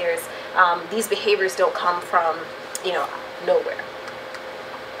motivator. There's these behaviors don't come from, you know, nowhere.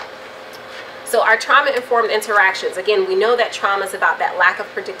 So our trauma-informed interactions, again, we know that trauma is about that lack of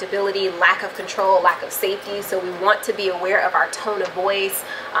predictability, lack of control, lack of safety. So we want to be aware of our tone of voice,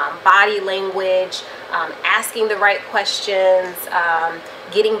 body language, asking the right questions,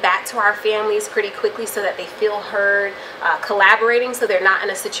 getting back to our families pretty quickly so that they feel heard, collaborating so they're not in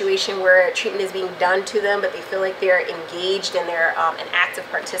a situation where treatment is being done to them, but they feel like they're engaged and they're an active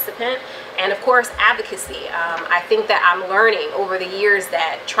participant. And of course, advocacy. I think that I'm learning over the years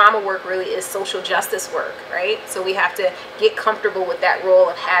that trauma work really is social justice work, right? So we have to get comfortable with that role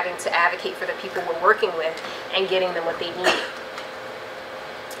of having to advocate for the people we're working with and getting them what they need.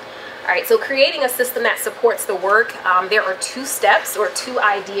 All right, so creating a system that supports the work, there are two steps or two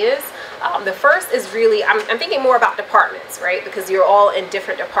ideas. The first is really, I'm thinking more about departments, right? Because you're all in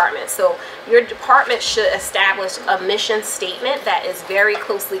different departments. So your department should establish a mission statement that is very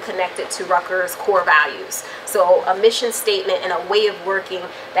closely connected to Rutgers' core values. So a mission statement and a way of working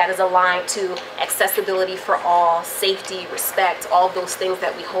that is aligned to accessibility for all, safety, respect, all of those things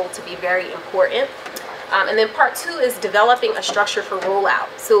that we hold to be very important. And then part 2 is developing a structure for rollout.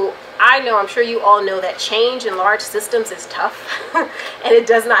 So I'm sure you all know that change in large systems is tough and it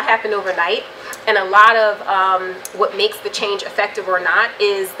does not happen overnight. And a lot of what makes the change effective or not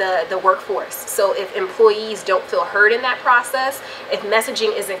is the workforce. So if employees don't feel heard in that process, if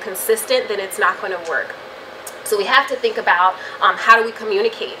messaging isn't consistent, then it's not going to work. So we have to think about how do we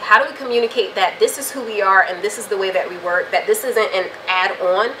communicate? How do we communicate that this is who we are and this is the way that we work, that this isn't an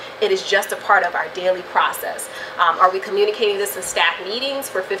add-on, it is just a part of our daily process. Are we communicating this in staff meetings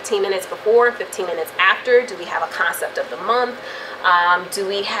for 15 minutes before, 15 minutes after? Do we have a concept of the month? Do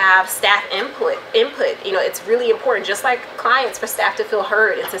we have staff input? It's really important, just like clients, for staff to feel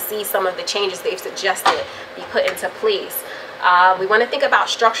heard and to see some of the changes they've suggested be put into place. We want to think about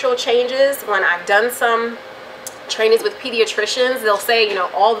structural changes. When I've done some trainings with pediatricians, they'll say,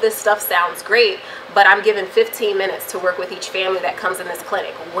 all this stuff sounds great, but I'm given 15 minutes to work with each family that comes in this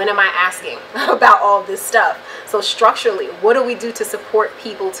clinic. When am I asking about all this stuff? So structurally, what do we do to support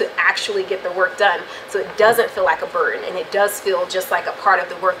people to actually get the work done so it doesn't feel like a burden and it does feel just like a part of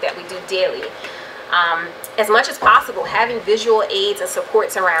the work that we do daily? As much as possible, having visual aids and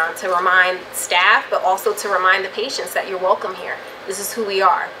supports around to remind staff, but also to remind the patients that you're welcome here. This is who we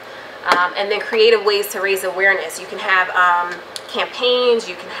are. And then creative ways to raise awareness. You can have campaigns,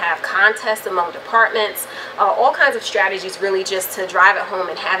 you can have contests among departments, all kinds of strategies really just to drive it home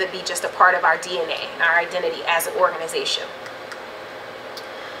and have it be just a part of our DNA and our identity as an organization.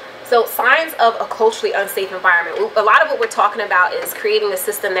 So signs of a culturally unsafe environment. A lot of what we're talking about is creating a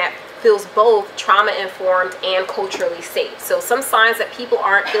system that feels both trauma-informed and culturally safe. So some signs that people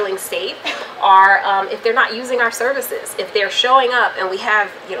aren't feeling safe are if they're not using our services, if they're showing up and we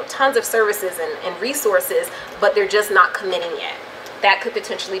have tons of services and resources, but they're just not committing yet. That could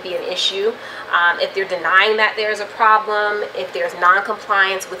potentially be an issue. If they're denying that there's a problem, if there's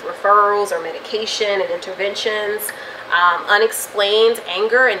non-compliance with referrals or medication and interventions, unexplained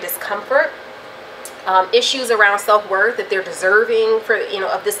anger and discomfort, issues around self-worth, if they're deserving for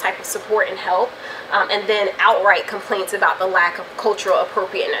of this type of support and help, and then outright complaints about the lack of cultural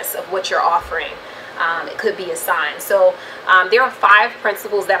appropriateness of what you're offering. It could be a sign. So there are 5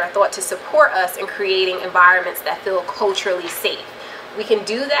 principles that are thought to support us in creating environments that feel culturally safe. We can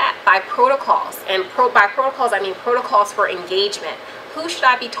do that by protocols, and by protocols I mean protocols for engagement. Who should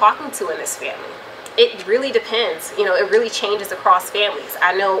I be talking to in this family? It really depends. It really changes across families.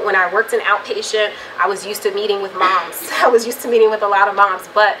 I know when I worked in outpatient, I was used to meeting with moms. I was used to meeting with a lot of moms.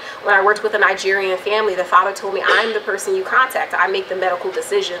 But when I worked with a Nigerian family, the father told me, I'm the person you contact. I make the medical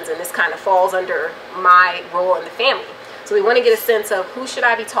decisions, and this kind of falls under my role in the family. So we want to get a sense of who should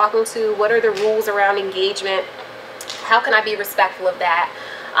I be talking to? What are the rules around engagement? How can I be respectful of that?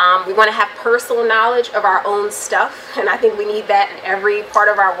 We want to have personal knowledge of our own stuff, and I think we need that in every part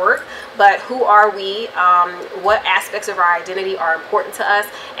of our work. But who are we? What aspects of our identity are important to us,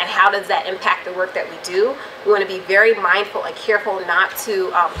 and how does that impact the work that we do? We want to be very mindful and careful not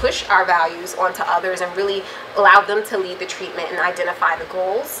to push our values onto others and really allow them to lead the treatment and identify the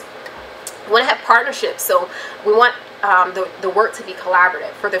goals. We want to have partnerships, so we want the work to be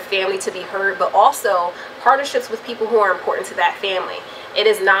collaborative, for the family to be heard, but also partnerships with people who are important to that family. It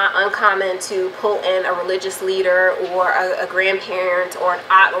is not uncommon to pull in a religious leader or a grandparent or an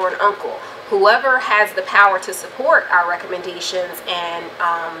aunt or an uncle. Whoever has the power to support our recommendations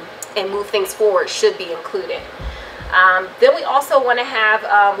and move things forward should be included. Then we also want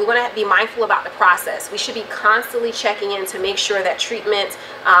to be mindful about the process. We should be constantly checking in to make sure that treatment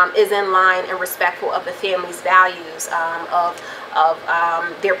is in line and respectful of the family's values, of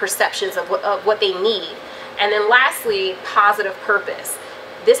their perceptions of what they need. And then lastly, positive purpose.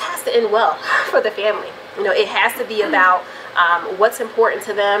 This has to end well for the family. It has to be about what's important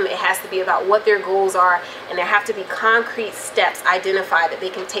to them. It has to be about what their goals are, and there have to be concrete steps identified that they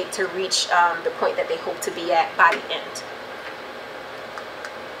can take to reach the point that they hope to be at by the end.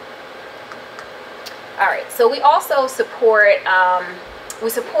 All right, so we also support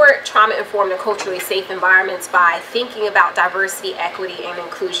trauma-informed and culturally safe environments by thinking about diversity, equity, and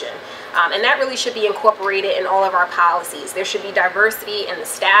inclusion. And that really should be incorporated in all of our policies. There should be diversity in the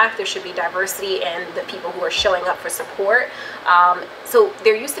staff. There should be diversity in the people who are showing up for support. So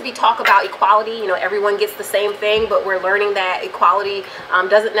there used to be talk about equality. Everyone gets the same thing, but we're learning that equality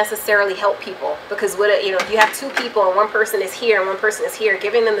doesn't necessarily help people, because if you have 2 people and one person is here and one person is here,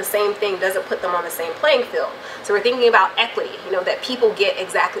 giving them the same thing doesn't put them on the same playing field. So we're thinking about equity, that people get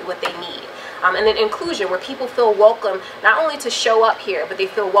exactly what they need. And then inclusion, where people feel welcome not only to show up here, but they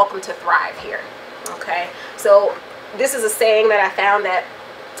feel welcome to thrive here. Okay, so this is a saying that I found, that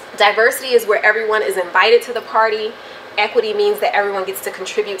diversity is where everyone is invited to the party. Equity means that everyone gets to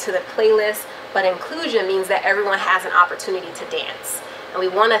contribute to the playlist. But inclusion means that everyone has an opportunity to dance. And we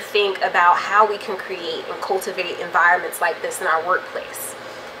want to think about how we can create and cultivate environments like this in our workplace.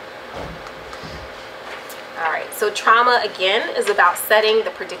 All right, so trauma, again, is about setting the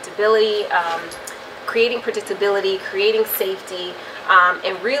predictability, creating predictability, creating safety,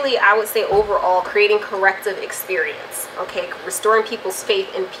 and really, I would say overall, creating corrective experience, okay? Restoring people's faith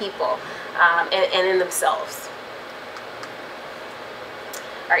in people and in themselves.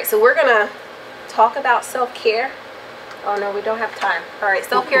 All right, so we're gonna talk about self-care. Oh no, we don't have time. All right,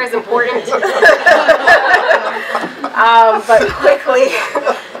 self-care is important. But quickly,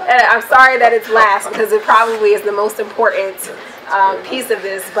 and I'm sorry that it's last because it probably is the most important piece of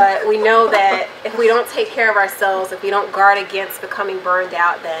this, but we know that if we don't take care of ourselves, if we don't guard against becoming burned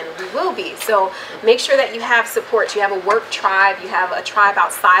out, then we will be. So make sure that you have support. You have a work tribe, you have a tribe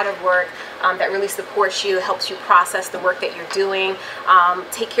outside of work that really supports you, helps you process the work that you're doing.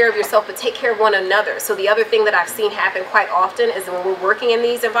 Take care of yourself, but take care of one another. So the other thing that I've seen happen quite often is when we're working in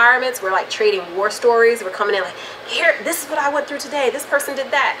these environments, we're like trading war stories. We're coming in like, here, this is what I went through today. This person did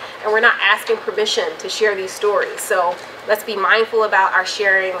that. And we're not asking permission to share these stories. So let's be mindful about our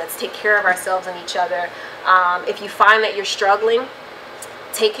sharing. Let's take care of ourselves and each other. If you find that you're struggling,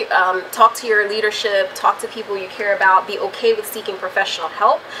 talk to your leadership, talk to people you care about, be okay with seeking professional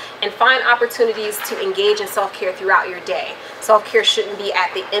help, and find opportunities to engage in self-care throughout your day. Self-care shouldn't be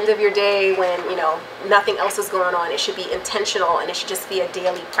at the end of your day when, you know, nothing else is going on. It should be intentional, and it should just be a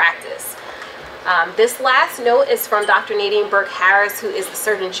daily practice. This last note is from Dr. Nadine Burke-Harris, who is the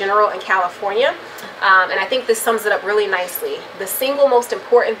Surgeon General in California, and I think this sums it up really nicely. The single most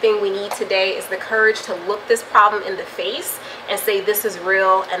important thing we need today is the courage to look this problem in the face and say this is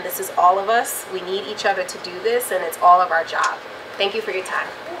real and this is all of us. We need each other to do this, and it's all of our job. Thank you for your time.